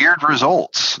weird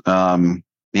results. I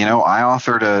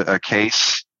authored a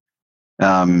case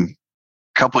a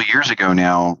couple of years ago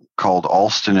now called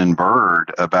Alston and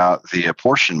Byrd about the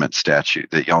apportionment statute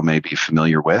that y'all may be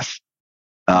familiar with.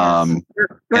 Yes,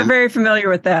 we're very familiar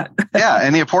with that. Yeah,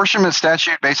 and the apportionment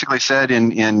statute basically said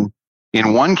in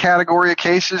one category of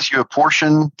cases you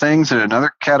apportion things, in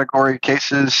another category of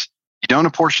cases you don't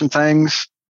apportion things.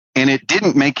 And it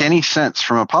didn't make any sense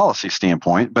from a policy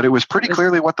standpoint, but it was pretty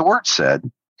clearly what the word said.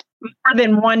 More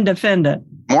than one defendant.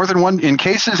 More than one, in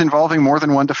cases involving more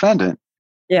than one defendant.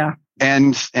 Yeah.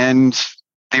 And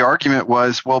the argument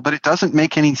was, well, but it doesn't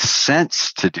make any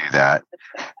sense to do that.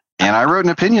 And I wrote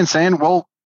an opinion saying, well,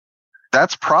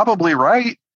 that's probably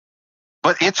right,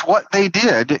 but it's what they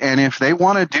did. And if they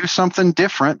want to do something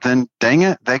different, then dang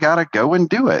it, they got to go and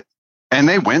do it. And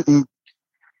they went and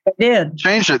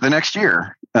changed it the next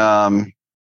year. I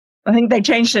think they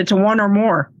changed it to one or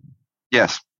more.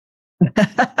 Yes.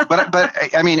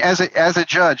 But I mean, as a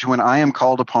judge, when I am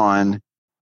called upon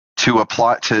to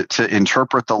apply to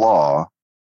interpret the law,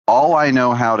 all I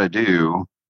know how to do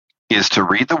is to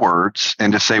read the words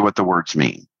and to say what the words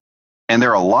mean. And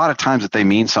there are a lot of times that they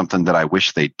mean something that I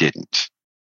wish they didn't.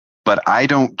 But I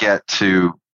don't get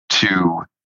to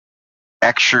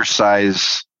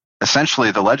exercise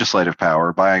essentially the legislative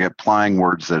power by applying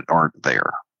words that aren't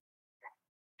there.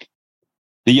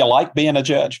 Do you like being a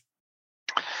judge?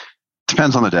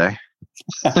 Depends on the day.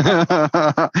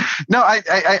 No,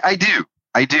 I do.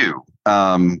 I do.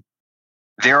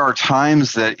 There are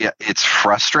times that it's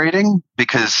frustrating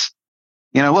because,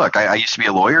 look, I used to be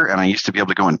a lawyer and I used to be able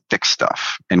to go and fix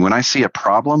stuff. And when I see a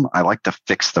problem, I like to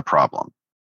fix the problem.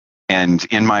 And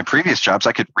in my previous jobs,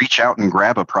 I could reach out and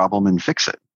grab a problem and fix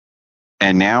it.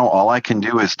 And now all I can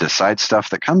do is decide stuff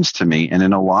that comes to me. And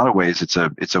in a lot of ways, it's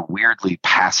a weirdly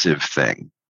passive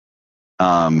thing.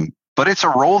 But it's a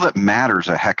role that matters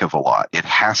a heck of a lot. It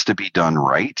has to be done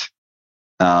right.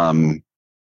 And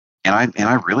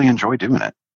I really enjoy doing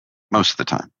it most of the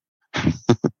time. I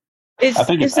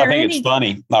think it's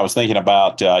funny. I was thinking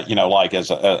about, like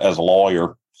as a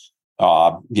lawyer,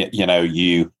 I've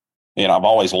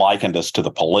always likened us to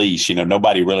the police.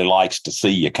 Nobody really likes to see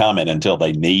you coming until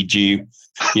they need you,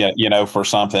 for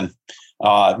something.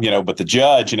 But the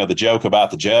judge, the joke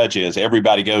about the judge is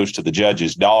everybody goes to the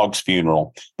judge's dog's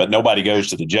funeral, but nobody goes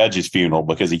to the judge's funeral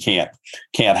because he can't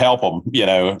help them.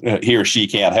 He or she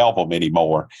can't help them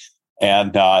anymore.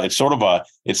 And it's sort of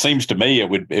it seems to me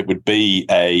it would be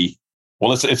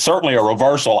it's certainly a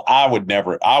reversal I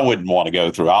wouldn't want to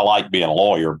go through. I like being a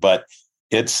lawyer, but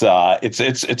it's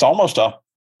almost a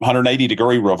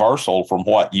 180-degree reversal from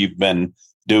what you've been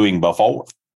doing before.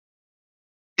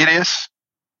 It is.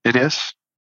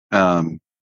 But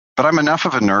I'm enough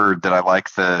of a nerd that I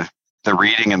like the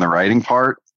reading and the writing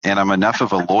part, and I'm enough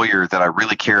of a lawyer that I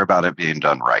really care about it being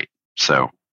done right. So,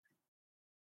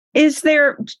 is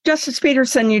there, Justice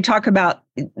Peterson, you talk about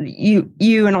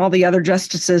you and all the other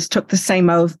justices took the same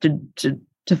oath to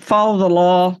follow the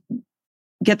law,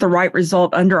 get the right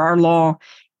result under our law.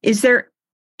 Is there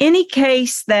any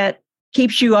case that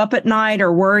keeps you up at night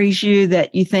or worries you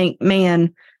that you think,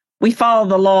 man, we follow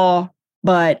the law,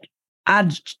 but I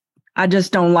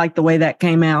just don't like the way that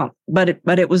came out, but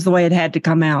it was the way it had to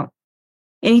come out?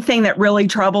 Anything that really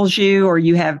troubles you or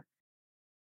you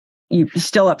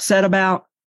still upset about?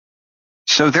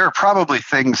 So there are probably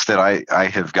things that I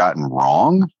have gotten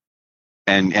wrong,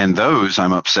 and those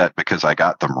I'm upset because I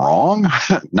got them wrong,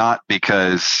 not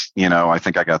because, I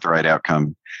think I got the right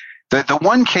outcome. The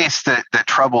one case that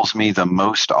troubles me the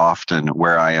most often,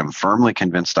 where I am firmly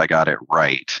convinced I got it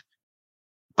right,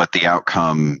 but the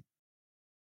outcome,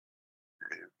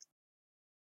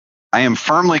 I am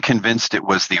firmly convinced it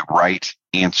was the right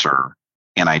answer,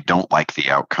 and I don't like the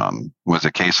outcome, was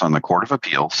a case on the Court of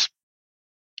Appeals.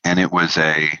 And it was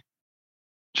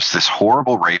just this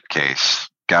horrible rape case.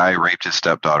 Guy raped his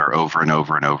stepdaughter over and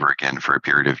over and over again for a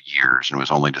period of years and was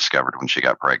only discovered when she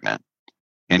got pregnant.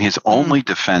 And his only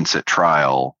defense at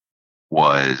trial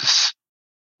was,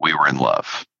 we were in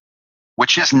love,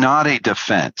 which is not a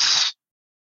defense.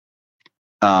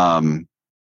 But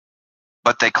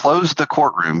they closed the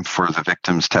courtroom for the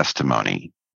victim's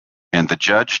testimony, and the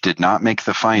judge did not make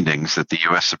the findings that the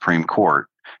U.S. Supreme Court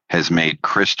has made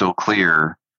crystal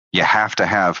clear you have to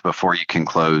have before you can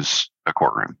close a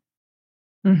courtroom.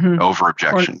 Over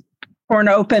objection. Or an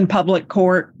open public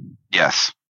court.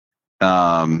 Yes.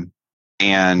 And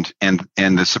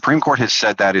the Supreme Court has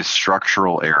said that is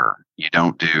structural error. You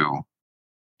don't do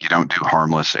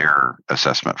harmless error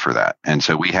assessment for that. And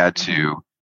so we had to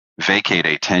vacate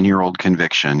a 10-year-old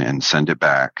conviction and send it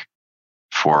back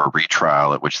for a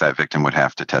retrial at which that victim would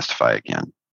have to testify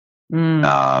again. In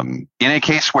a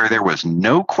case where there was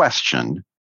no question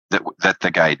that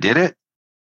the guy did it,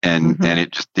 and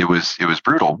it was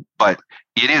brutal, but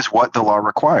it is what the law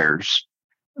requires.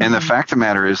 And the fact of the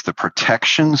matter is, the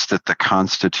protections that the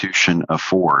Constitution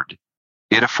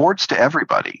it affords to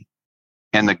everybody.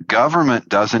 And the government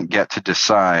doesn't get to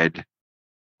decide,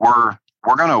 we're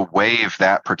going to waive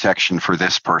that protection for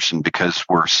this person because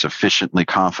we're sufficiently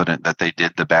confident that they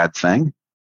did the bad thing.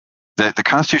 The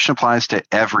Constitution applies to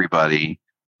everybody,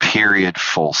 period,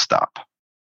 full stop.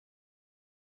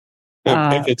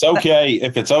 If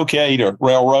it's okay to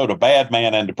railroad a bad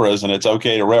man into prison, it's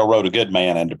okay to railroad a good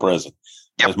man into prison,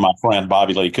 as my friend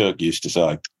Bobby Lee Cook used to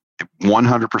say.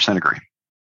 100% agree.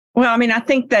 Well, I mean, I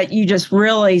think that you just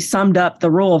really summed up the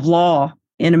rule of law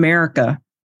in America,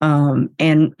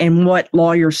 and what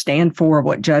lawyers stand for,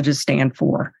 what judges stand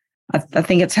for. I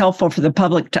think it's helpful for the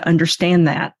public to understand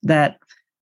that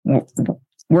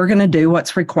we're going to do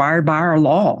what's required by our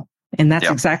law, and that's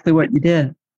exactly what you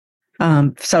did.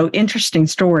 So interesting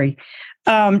story.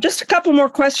 Just a couple more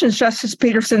questions, Justice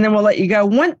Peterson, then we'll let you go.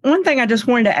 One thing I just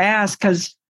wanted to ask,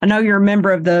 because I know you're a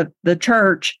member of the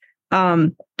church.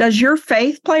 Does your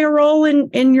faith play a role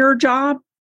in your job?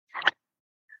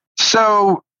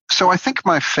 So I think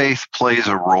my faith plays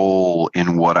a role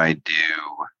in what I do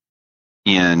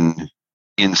in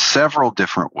several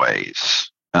different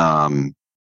ways.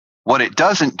 What it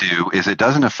doesn't do is it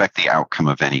doesn't affect the outcome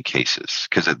of any cases,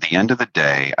 because at the end of the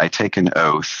day, I take an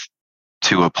oath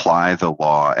to apply the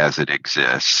law as it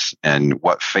exists, and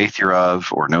what faith you're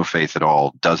of or no faith at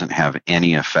all doesn't have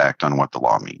any effect on what the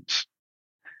law means.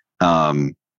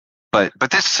 But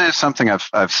this is something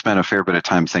I've spent a fair bit of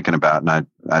time thinking about, and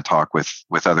I talk with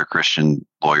other Christian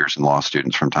lawyers and law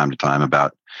students from time to time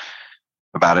about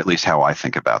at least how I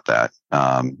think about that.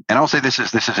 And I'll say this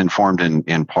is informed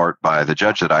in part by the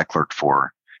judge that I clerked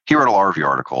for. He wrote a law review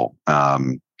article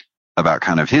about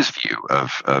kind of his view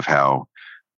of how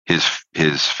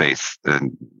his faith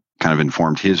kind of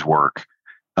informed his work.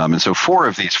 And so 4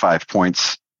 of these 5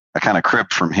 points I kind of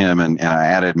cribbed from him, and I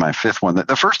added my 5th one.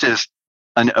 The first is,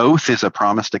 an oath is a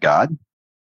promise to God.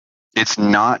 It's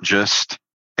not just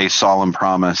a solemn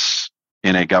promise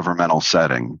in a governmental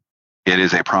setting. It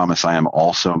is a promise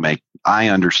I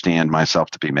understand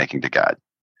myself to be making to God.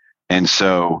 And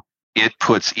so it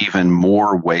puts even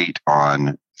more weight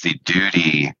on the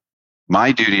duty.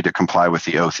 My duty to comply with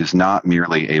the oath is not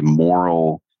merely a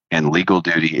moral and legal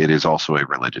duty. It is also a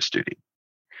religious duty.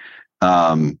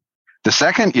 The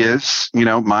second is,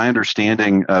 my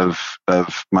understanding of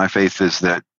my faith is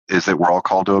that we're all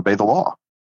called to obey the law.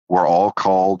 We're all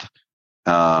called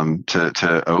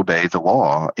to obey the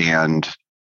law, and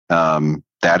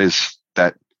that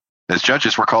as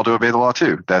judges, we're called to obey the law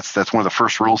too. That's one of the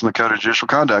first rules in the Code of Judicial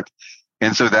Conduct,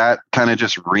 and so that kind of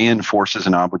just reinforces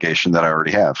an obligation that I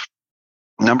already have.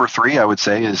 Number 3, I would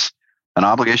say, is an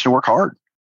obligation to work hard,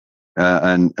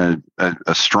 and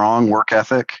a strong work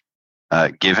ethic.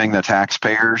 Giving the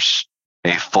taxpayers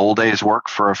a full day's work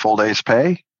for a full day's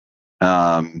pay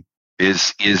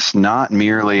is not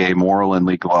merely a moral and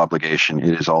legal obligation.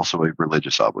 It is also a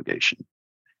religious obligation.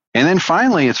 And then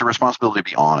finally, it's a responsibility to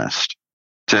be honest,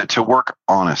 to work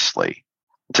honestly,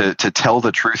 to tell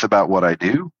the truth about what I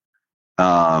do.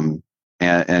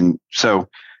 And so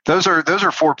those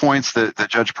are 4 points that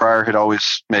Judge Pryor had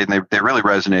always made, and they really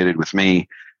resonated with me.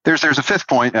 There's a 5th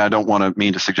point, and I don't want to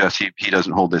mean to suggest he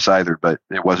doesn't hold this either, but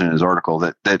it wasn't in his article,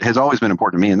 that has always been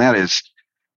important to me, and that is,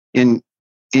 in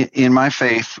my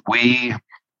faith, we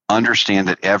understand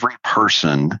that every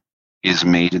person is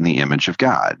made in the image of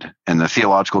God, and the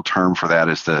theological term for that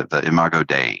is the imago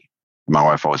Dei. My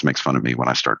wife always makes fun of me when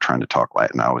I start trying to talk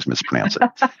Latin. I always mispronounce it.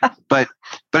 But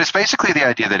it's basically the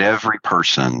idea that every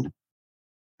person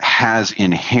has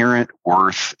inherent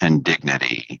worth and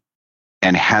dignity,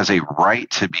 and has a right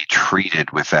to be treated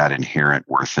with that inherent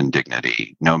worth and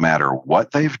dignity, no matter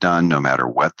what they've done, no matter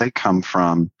what they come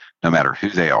from, no matter who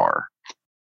they are.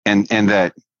 And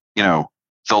that,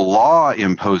 the law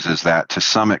imposes that to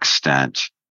some extent.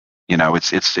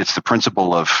 It's the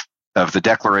principle of the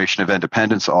Declaration of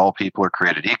Independence. All people are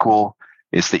created equal.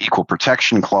 It's the Equal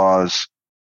Protection Clause.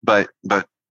 But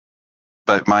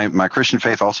my Christian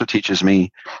faith also teaches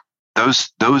me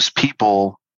those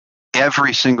people,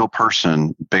 every single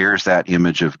person bears that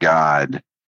image of God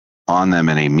on them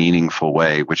in a meaningful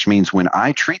way, which means when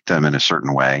I treat them in a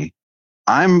certain way,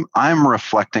 I'm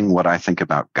reflecting what I think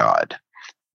about God.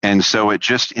 And so it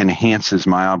just enhances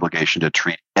my obligation to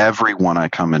treat everyone I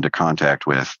come into contact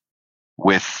with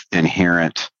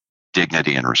inherent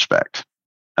dignity and respect.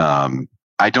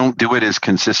 I don't do it as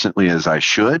consistently as I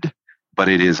should, but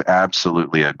it is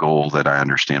absolutely a goal that I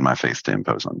understand my faith to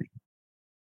impose on me.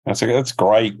 That's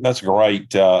great. That's a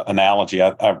great analogy.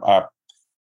 I've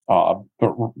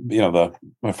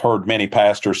heard many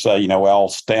pastors say, I'll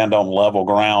stand on level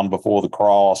ground before the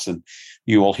cross, and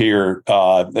you will hear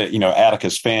that,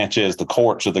 Atticus Finch is the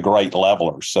courts of the great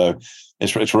levelers. So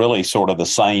it's really sort of the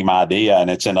same idea, and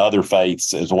it's in other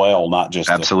faiths as well, not just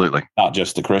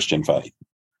the Christian faith.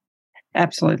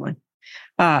 Absolutely.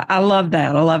 I love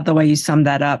that. I love the way you summed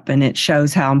that up, and it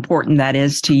shows how important that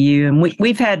is to you. And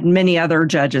we've had many other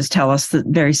judges tell us that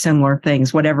very similar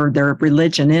things, whatever their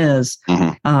religion is,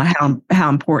 how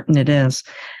important it is.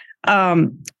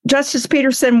 Justice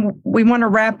Peterson, we want to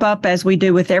wrap up, as we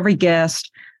do with every guest,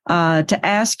 to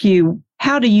ask you,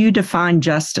 how do you define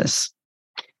justice?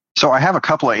 So I have a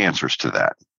couple of answers to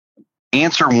that.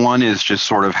 Answer 1 is just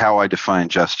sort of how I define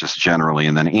justice generally.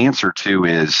 And then answer 2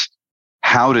 is,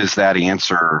 how does that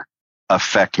answer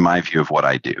affect my view of what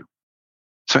I do?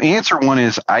 So answer 1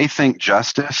 is, I think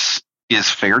justice is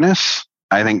fairness.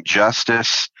 I think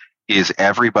justice is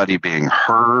everybody being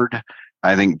heard.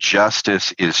 I think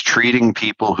justice is treating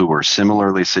people who are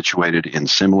similarly situated in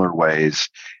similar ways.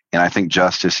 And I think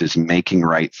justice is making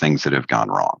right things that have gone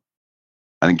wrong.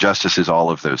 I think justice is all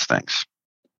of those things.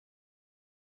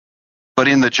 But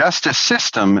in the justice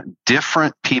system,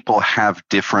 different people have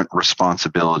different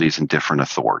responsibilities and different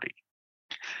authority.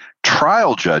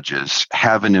 Trial judges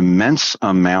have an immense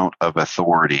amount of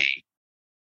authority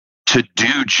to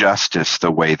do justice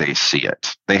the way they see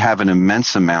it. They have an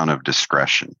immense amount of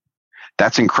discretion.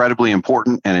 That's incredibly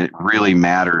important, and it really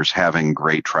matters having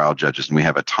great trial judges, and we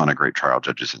have a ton of great trial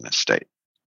judges in this state.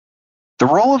 The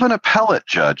role of an appellate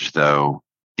judge, though,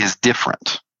 is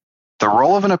different. The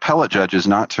role of an appellate judge is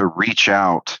not to reach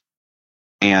out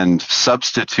and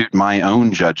substitute my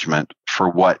own judgment for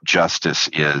what justice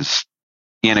is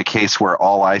in a case where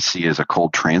all I see is a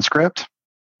cold transcript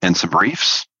and some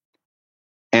briefs.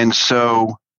 And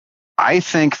so I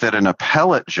think that an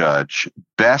appellate judge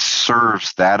best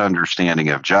serves that understanding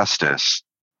of justice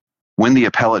when the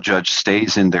appellate judge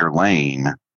stays in their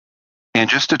lane and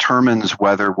just determines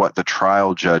whether what the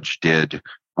trial judge did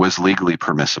was legally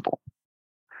permissible.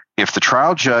 If the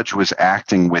trial judge was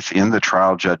acting within the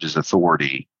trial judge's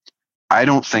authority, I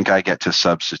don't think I get to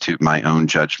substitute my own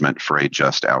judgment for a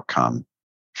just outcome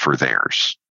for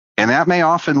theirs. And that may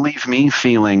often leave me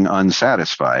feeling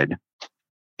unsatisfied.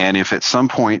 And if at some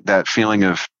point that feeling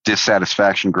of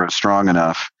dissatisfaction grows strong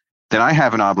enough, then I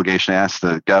have an obligation to ask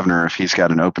the governor if he's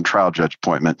got an open trial judge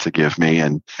appointment to give me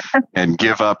and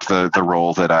give up the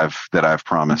role that I've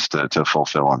promised to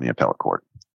fulfill on the appellate court.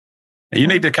 You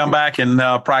need to come back and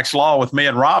practice law with me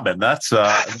and Robin. That's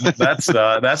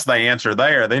the answer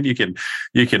there. Then you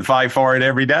can fight for it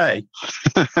every day.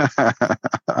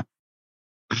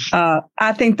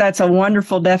 I think that's a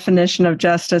wonderful definition of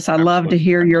justice. I love to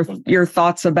hear your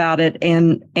thoughts about it,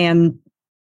 and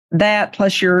that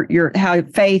plus your how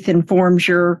faith informs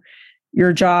your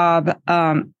job.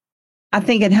 I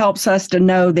think it helps us to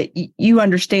know that you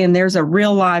understand there's a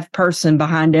real live person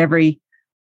behind every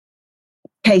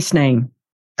case name.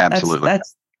 Absolutely.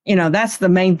 That's the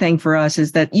main thing for us,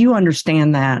 is that you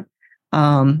understand that.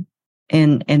 And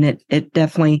it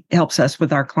definitely helps us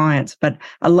with our clients. But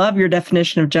I love your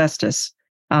definition of justice.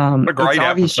 What a great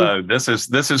episode. This is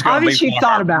going to be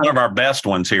one of our best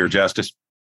ones here, Justice.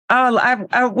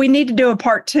 We need to do a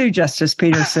part 2, Justice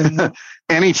Peterson.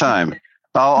 Anytime.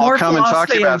 I'll come and talk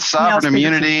to you about sovereign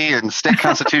immunity and state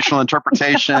constitutional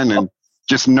interpretation and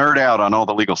just nerd out on all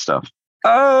the legal stuff.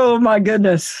 Oh, my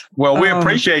goodness. Well, we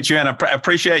appreciate you and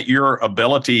appreciate your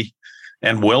ability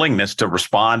and willingness to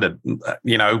respond to,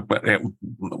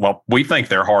 well, we think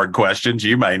they're hard questions.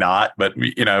 You may not, but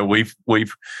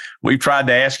we've tried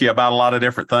to ask you about a lot of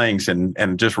different things,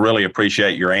 and just really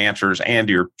appreciate your answers and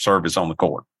your service on the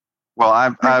court. Well,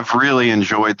 I've really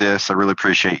enjoyed this. I really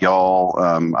appreciate y'all.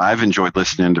 I've enjoyed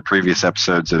listening to previous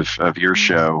episodes of your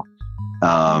show.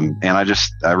 And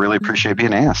I really appreciate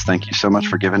being asked. Thank you so much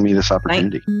for giving me this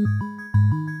opportunity.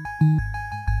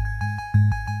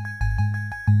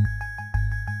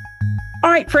 All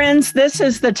right, friends, this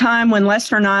is the time when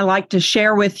Lester and I like to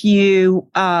share with you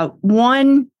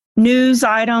one news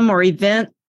item or event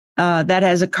that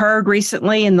has occurred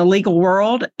recently in the legal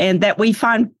world and that we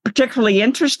find particularly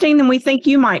interesting, and we think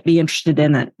you might be interested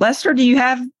in it. Lester, do you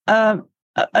have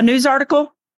a news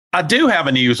article? I do have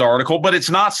a news article, but it's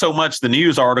not so much the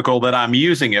news article that I'm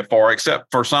using it for, except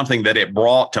for something that it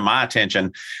brought to my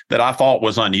attention that I thought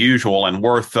was unusual and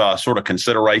worth sort of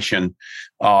consideration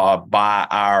by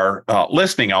our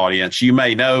listening audience. You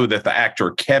may know that the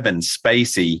actor Kevin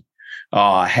Spacey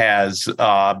has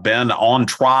been on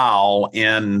trial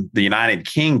in the United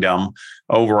Kingdom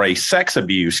over a sex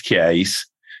abuse case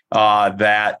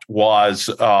that was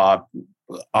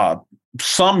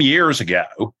some years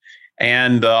ago.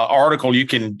 And the article, you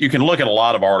can look at a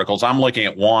lot of articles. I'm looking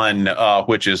at one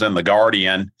which is in The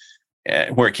Guardian,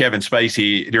 where Kevin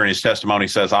Spacey, during his testimony,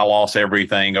 says, "I lost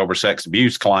everything over sex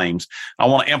abuse claims." I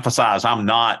want to emphasize I'm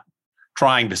not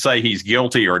trying to say he's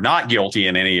guilty or not guilty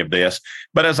in any of this.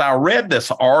 But as I read this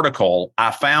article,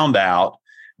 I found out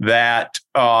that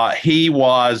he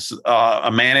was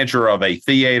a manager of a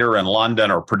theater in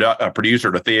London, or a producer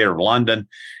at a theater in London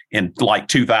in like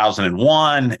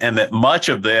 2001, and that much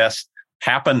of this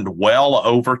happened well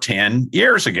over 10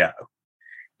 years ago.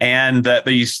 And that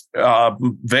these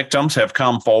victims have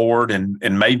come forward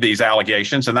and made these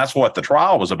allegations, and that's what the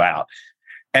trial was about.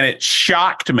 And it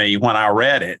shocked me when I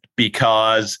read it,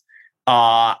 because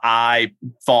I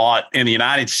thought in the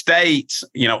United States,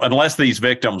 unless these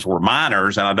victims were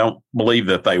minors, and I don't believe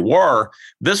that they were,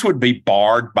 this would be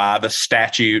barred by the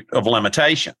statute of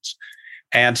limitations.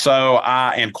 And so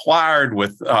I inquired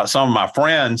with some of my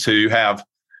friends who have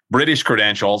British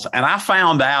credentials, and I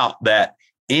found out that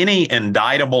any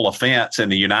indictable offense in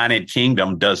the United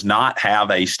Kingdom does not have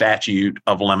a statute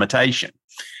of limitation.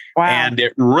 Wow. And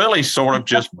it really sort of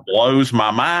just blows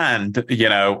my mind,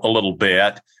 a little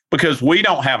bit, because we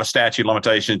don't have a statute of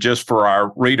limitation. Just for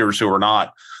our readers who are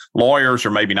not lawyers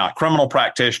or maybe not criminal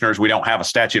practitioners, we don't have a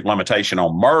statute of limitation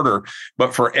on murder,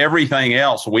 but for everything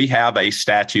else, we have a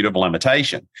statute of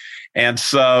limitation. And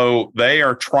so they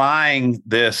are trying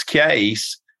this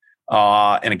case.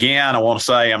 And again, I want to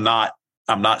say I'm not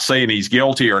saying he's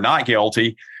guilty or not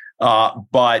guilty.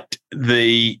 But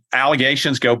the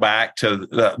allegations go back to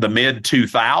the mid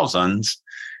 2000s,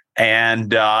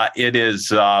 and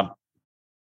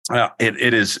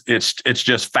it's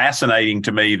just fascinating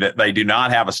to me that they do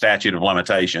not have a statute of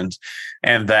limitations,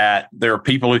 and that there are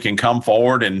people who can come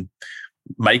forward and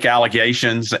make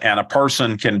allegations, and a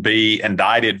person can be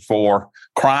indicted for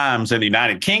crimes in the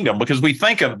United Kingdom, because we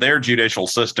think of their judicial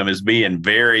system as being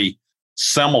very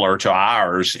similar to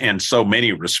ours in so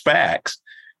many respects.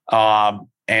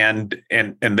 And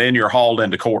then you're hauled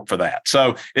into court for that.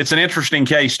 So it's an interesting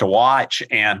case to watch.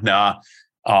 And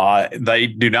they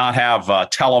do not have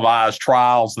televised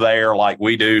trials there like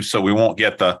we do, so we won't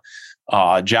get the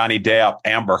Johnny Depp,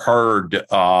 Amber Heard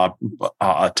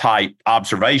type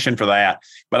observation for that.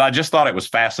 But I just thought it was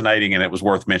fascinating, and it was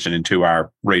worth mentioning to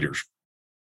our readers.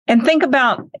 And think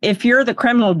about, if you're the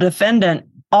criminal defendant,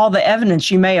 all the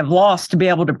evidence you may have lost to be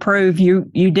able to prove you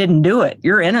didn't do it.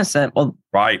 You're innocent. Well,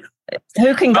 right.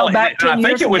 Who can go back 10 years? I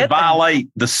think it would violate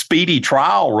the speedy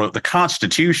trial rule, the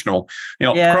constitutional.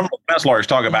 Criminal defense lawyers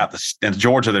talk about this. In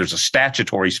Georgia, there's a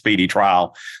statutory speedy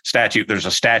trial statute. There's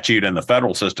a statute in the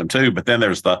federal system too, but then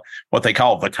there's what they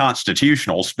call the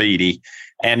constitutional speedy.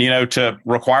 And to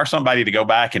require somebody to go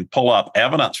back and pull up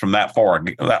evidence from that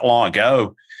long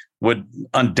ago would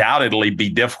undoubtedly be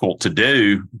difficult to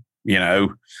do.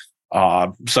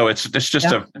 So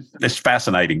it's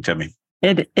fascinating to me.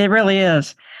 It really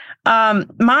is.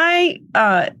 My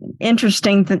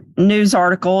interesting news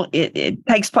article, it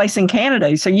takes place in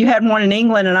Canada. So you had one in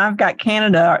England, and I've got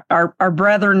Canada, our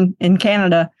brethren in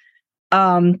Canada.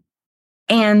 And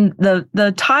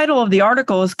the title of the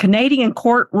article is Canadian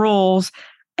Court Rules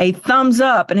a Thumbs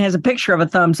Up, and has a picture of a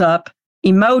thumbs up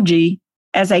emoji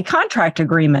as a contract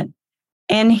agreement.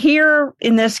 And here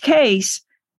in this case,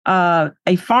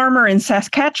 a farmer in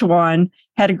Saskatchewan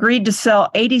had agreed to sell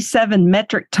 87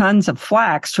 metric tons of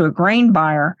flax to a grain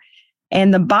buyer,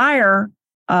 and the buyer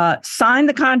signed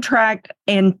the contract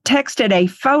and texted a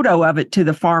photo of it to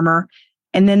the farmer,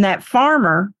 and then that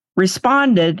farmer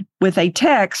responded with a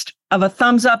text of a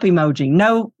thumbs up emoji.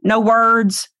 No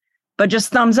words, but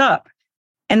just thumbs up.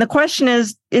 And the question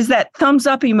is that thumbs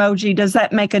up emoji, does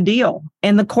that make a deal?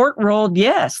 And the court ruled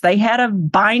yes, they had a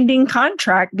binding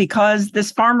contract because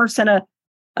this farmer sent a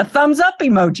thumbs up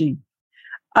emoji.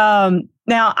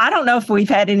 Now, I don't know if we've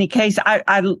had any case.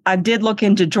 I did look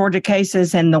into Georgia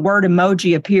cases, and the word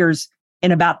emoji appears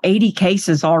in about 80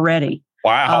 cases already.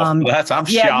 Wow. I'm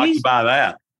shocked by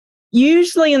that.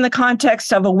 Usually in the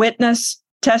context of a witness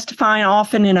testifying,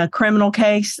 often in a criminal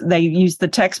case, they use the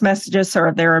text messages,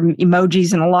 or there are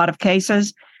emojis in a lot of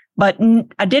cases. But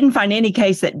I didn't find any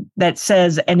case that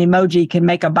says an emoji can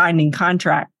make a binding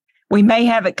contract. We may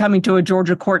have it coming to a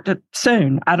Georgia court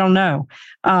soon. I don't know.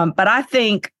 But I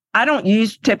think I don't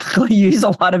typically use a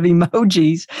lot of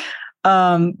emojis.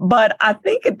 But I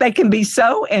think they can be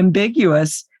so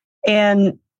ambiguous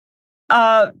and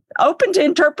open to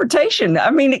interpretation. I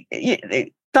mean,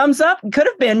 thumbs up could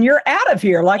have been you're out of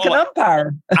here, like an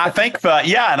umpire. I think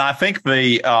and I think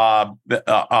the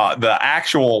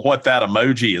actual what that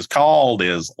emoji is called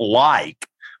is like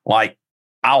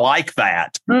I like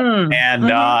that.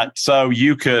 And so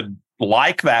you could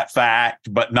like that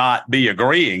fact, but not be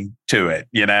agreeing to it.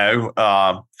 It's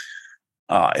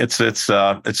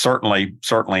certainly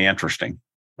interesting.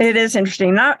 It is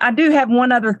interesting. I do have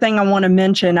one other thing I want to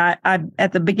mention. I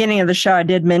at the beginning of the show, I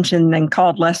did mention and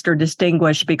called Lester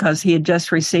distinguished because he had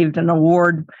just received an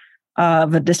award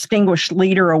of a Distinguished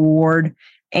Leader Award.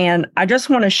 And I just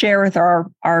want to share with our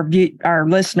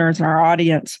listeners and our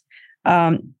audience.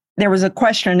 There was a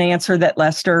question and answer that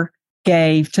Lester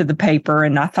gave to the paper,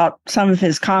 and I thought some of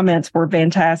his comments were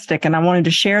fantastic, and I wanted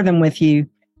to share them with you.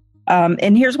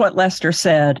 And here's what Lester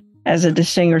said as a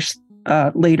distinguished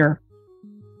leader.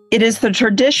 It is the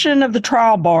tradition of the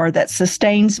trial bar that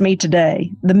sustains me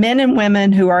today, the men and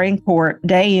women who are in court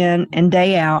day in and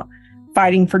day out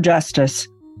fighting for justice.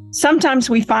 Sometimes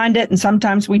we find it and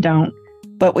sometimes we don't,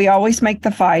 but we always make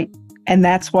the fight, and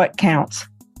that's what counts,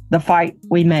 the fight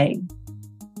we made.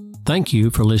 Thank you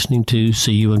for listening to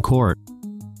See You in Court,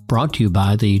 brought to you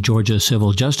by the Georgia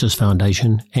Civil Justice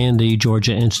Foundation and the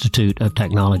Georgia Institute of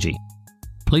Technology.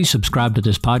 Please subscribe to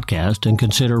this podcast and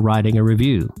consider writing a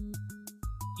review.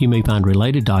 You may find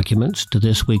related documents to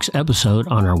this week's episode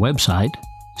on our website,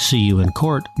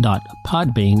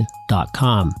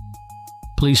 seeyouincourt.podbean.com.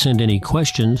 Please send any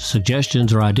questions,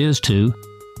 suggestions, or ideas to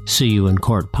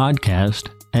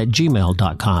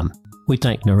seeyouincourtpodcast@gmail.com. We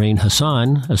thank Noreen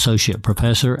Hassan, Associate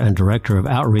Professor and Director of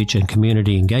Outreach and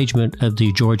Community Engagement of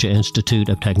the Georgia Institute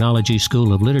of Technology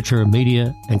School of Literature,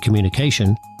 Media, and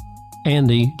Communication, and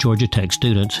the Georgia Tech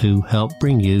students who help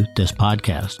bring you this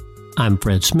podcast. I'm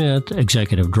Fred Smith,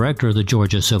 Executive Director of the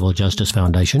Georgia Civil Justice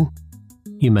Foundation.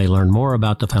 You may learn more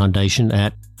about the foundation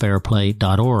at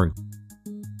fairplay.org.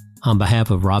 On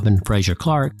behalf of Robin Fraser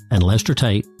Clark and Lester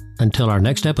Tate, until our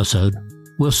next episode,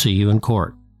 we'll see you in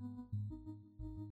court.